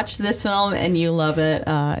you've watched this film and you love it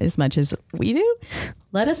as much as we do,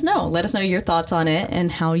 let us know. Let us know your thoughts on it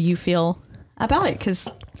and how you feel about it. Because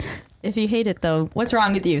if you hate it, though, what's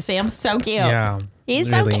wrong with you? Sam's so cute. Yeah. He's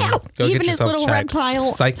really so cute. Go even his little checked.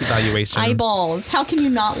 reptile psych evaluation eyeballs. How can you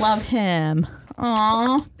not love him?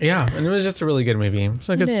 Aww. Yeah, and it was just a really good movie. It's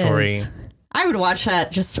a good story. I would watch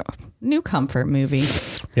that. Just a new comfort movie.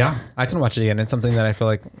 Yeah, I can watch it again. It's something that I feel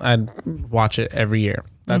like I'd watch it every year.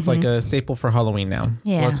 That's like a staple for Halloween now.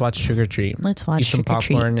 Yeah. Let's watch Trick or Treat. Let's watch Eat some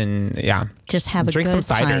popcorn and just have a drink good some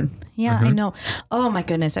cider. Time. Yeah, I know. Oh my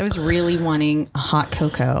goodness. I was really wanting a hot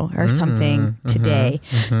cocoa or something today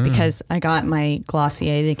because I got my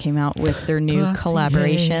Glossier. They came out with their new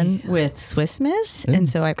collaboration with Swiss Miss. And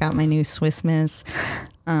so I've got my new Swiss Miss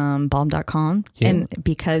balm.com. Yeah. And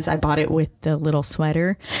because I bought it with the little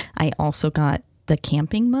sweater, I also got the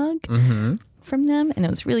camping mug. From them, and it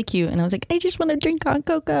was really cute, and I was like, I just want to drink hot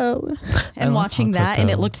cocoa. And watching that, and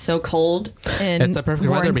it looked so cold in it's a perfect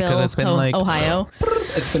weather because it's been like Ohio.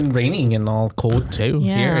 It's been raining and all cold too.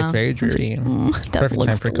 Yeah. Here it's very dreary. That perfect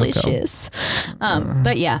looks time for delicious.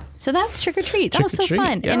 But yeah, so that's Trick or Treat. That was so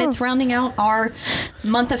fun, and it's rounding out our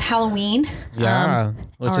month of Halloween. Yeah,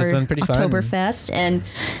 which has been pretty fun. Oktoberfest, and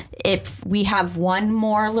if we have one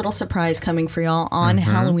more little surprise coming for y'all on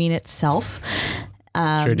Halloween itself.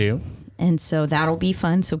 Sure do. And so that'll be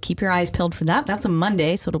fun. So keep your eyes peeled for that. That's a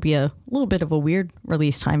Monday, so it'll be a little bit of a weird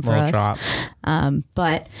release time for us. Drop.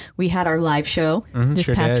 But we had our live show this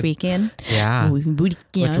past weekend. Yeah. Which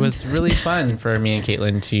was really fun for me and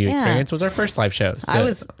Caitlin to experience. It was our first live show. So. I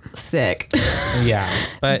was sick. Yeah.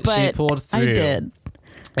 But she pulled through. I did.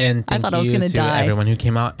 And thank you to everyone who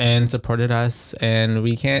came out and supported us. And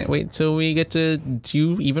we can't wait till we get to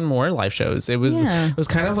do even more live shows. It was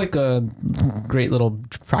kind of like a great little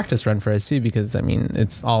practice run for us too, because I mean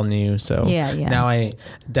it's all new. So now I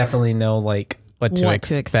definitely know like what to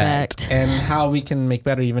expect and how we can make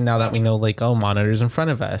better, even now that we know like monitors in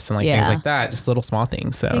front of us and like things like that, just little small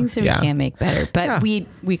things. So things that we can make better. But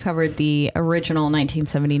we covered the original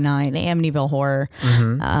 1979 Amityville Horror,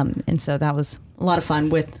 and so that was a lot of fun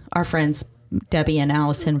with our friends Debbie and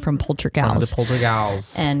Allison from Poltergals. From the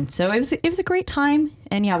Poltergals. And so it was a great time.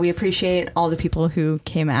 And we appreciate all the people who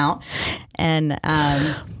came out. And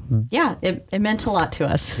it meant a lot to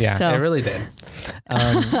us. Yeah, so. It really did.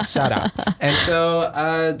 Shout out. And so,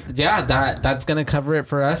 that's going to cover it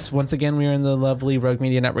for us. Once again, we're in the lovely Rogue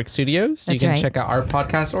Media Network studios. You can check out our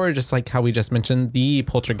podcast, or just like how we just mentioned, the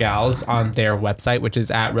Poltergals on their website, which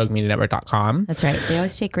is at roguemedianetwork.com. That's right. They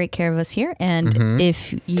always take great care of us here. And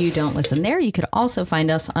if you don't listen there, you could also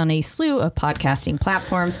find us on a slew of podcasting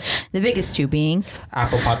platforms, the biggest two being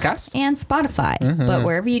Apple Podcasts and Spotify. But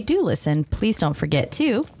wherever you do listen, please don't forget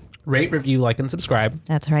to rate, review, like, and subscribe.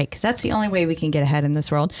 That's right, because that's the only way we can get ahead in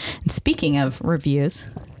this world. And speaking of reviews,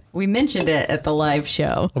 we mentioned it at the live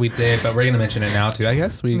show. We did, but we're going to mention it now, too, I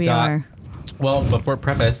guess. We are. Well, before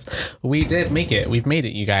preface, we did make it. We've made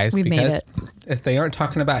it, you guys. We've made it. If they aren't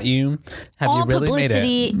talking about you, you really made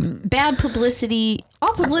it? Bad publicity.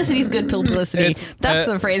 All publicity is good publicity. That's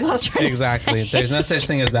the phrase I was trying to say. Exactly. There's no such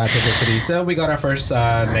thing as bad publicity. So we got our first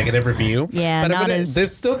negative review. Yeah, but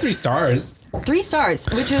there's still 3 stars. 3 stars,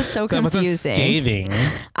 which was so confusing. Scathing.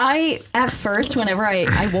 At first, whenever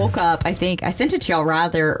I woke up, I think I sent it to y'all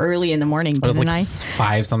rather early in the morning, didn't I?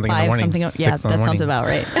 5 something in the morning. Yeah, that sounds about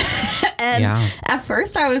right. And at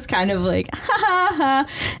first I was kind of like, ha ha ha.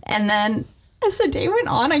 And then as the day went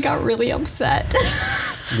on, I got really upset.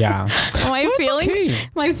 Yeah.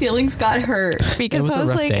 My feelings got hurt because I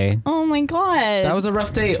was like, day. Oh my God. That was a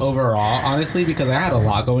rough day overall, honestly, because I had a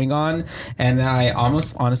lot going on and I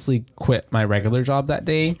almost honestly quit my regular job that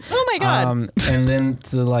day. Oh my God. And then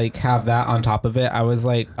to like have that on top of it, I was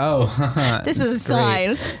like, this is a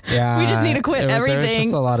sign. Yeah. We just need to quit everything. There was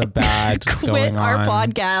just a lot of bad going on. Quit our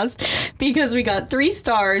podcast because we got 3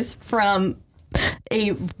 stars from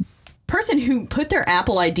a person who put their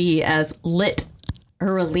Apple ID as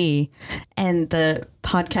literally, and the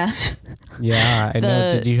podcast. Yeah, I know.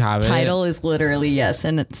 Did you have it? The title is literally, yes.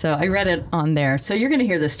 And so I read it on there. So you're going to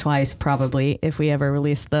hear this twice probably if we ever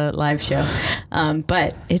release the live show.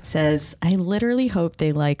 But it says, I literally hope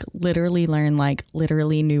they literally learn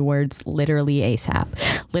literally new words literally ASAP.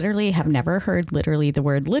 Literally have never heard literally the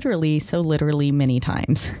word literally so literally many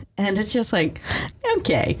times. And it's just like,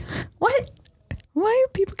 okay, what? Why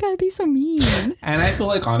do people gotta be so mean? And I feel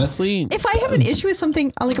like, honestly, if I have an issue with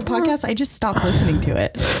something like a podcast, I just stop listening to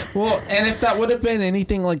it. Well, and if that would have been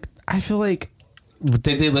anything like, I feel like,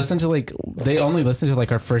 did they listen to they only listened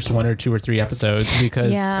to our first 1 or 2 or 3 episodes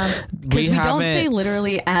because we don't say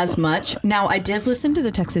literally as much. Now, I did listen to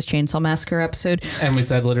the Texas Chainsaw Massacre episode. And we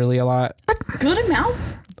said literally a lot. A good amount.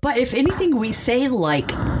 But if anything, we say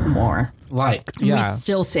more. We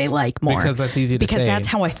still say more. Because that's easy to say. Because that's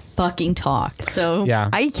how I fucking talk. So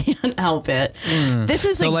I can't help it. This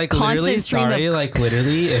is so literally, sorry,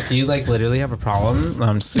 literally, if you literally have a problem,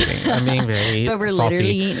 I'm just kidding. I'm being very But we're salty.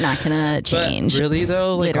 Literally not gonna change. But really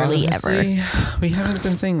though, literally honestly, ever. We haven't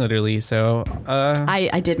been saying literally, so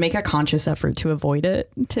I did make a conscious effort to avoid it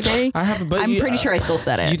today. I have, but I'm pretty sure I still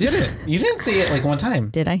said it. You didn't. You didn't say it one time.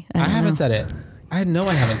 Did I? I haven't said it. I know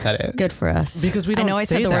I haven't said it. Good for us. Because we don't say that. I know I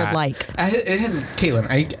said the word like. It has, Caitlin,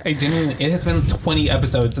 I genuinely, it has been 20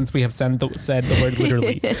 episodes since we have said the word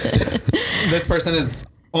literally. This person has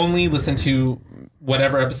only listened to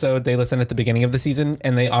whatever episode they listened at the beginning of the season,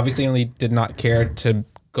 and they obviously only did not care to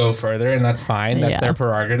go further, and that's fine. That's their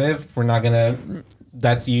prerogative. We're not going to...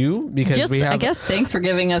 That's you, because we have... I guess thanks for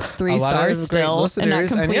giving us 3 stars still and not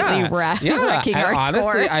completely wrecking our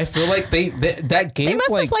honestly, score. I feel like that gave... They must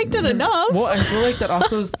have liked it enough. Well, I feel like that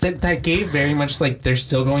also... that gave very much they're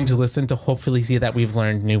still going to listen to hopefully see that we've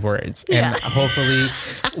learned new words. And hopefully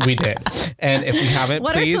we did. And if we haven't,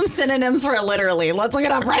 what are some synonyms for literally? Let's look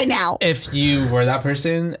it up right now. If you were that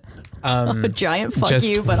person... a giant fuck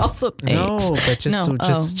you, but also thanks. No, but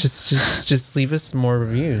just leave us more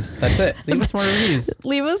reviews. That's it. Leave us more reviews.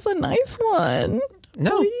 Leave us a nice one.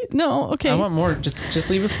 No. Okay. I want more. Just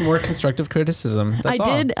leave us more constructive criticism. That's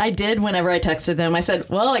all. I did whenever I texted them. I said,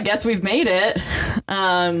 well, I guess we've made it.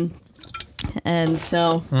 And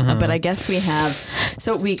so, but I guess we have.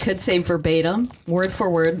 So we could say verbatim, word for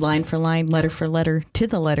word, line for line, letter for letter, to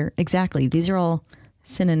the letter. Exactly. These are all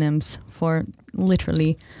synonyms for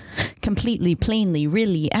literally, completely, plainly,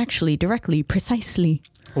 really, actually, directly, precisely.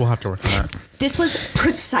 We'll have to work on that. This was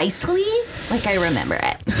precisely like I remember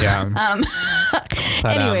it. Yeah.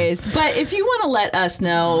 Anyways, but if you want to let us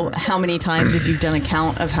know how many times, if you've done a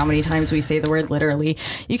count of how many times we say the word literally,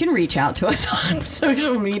 you can reach out to us on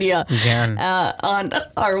social media. You can. On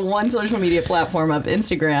our one social media platform of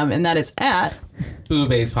Instagram, and that is at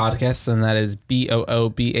Boobaes Podcast, and that is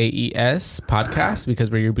BOOBAES podcast, because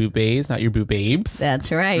we're your boobaes, not your boobabes.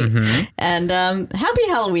 That's right. And happy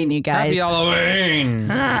Halloween, you guys. Happy Halloween.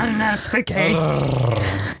 That's okay.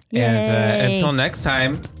 And until next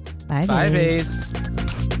time, bye, bays.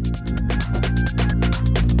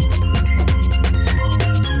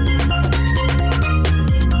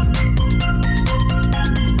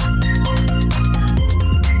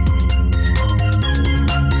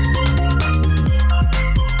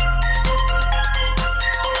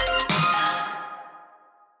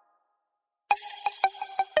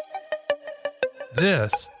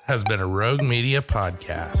 This has been a Rogue Media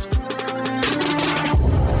podcast.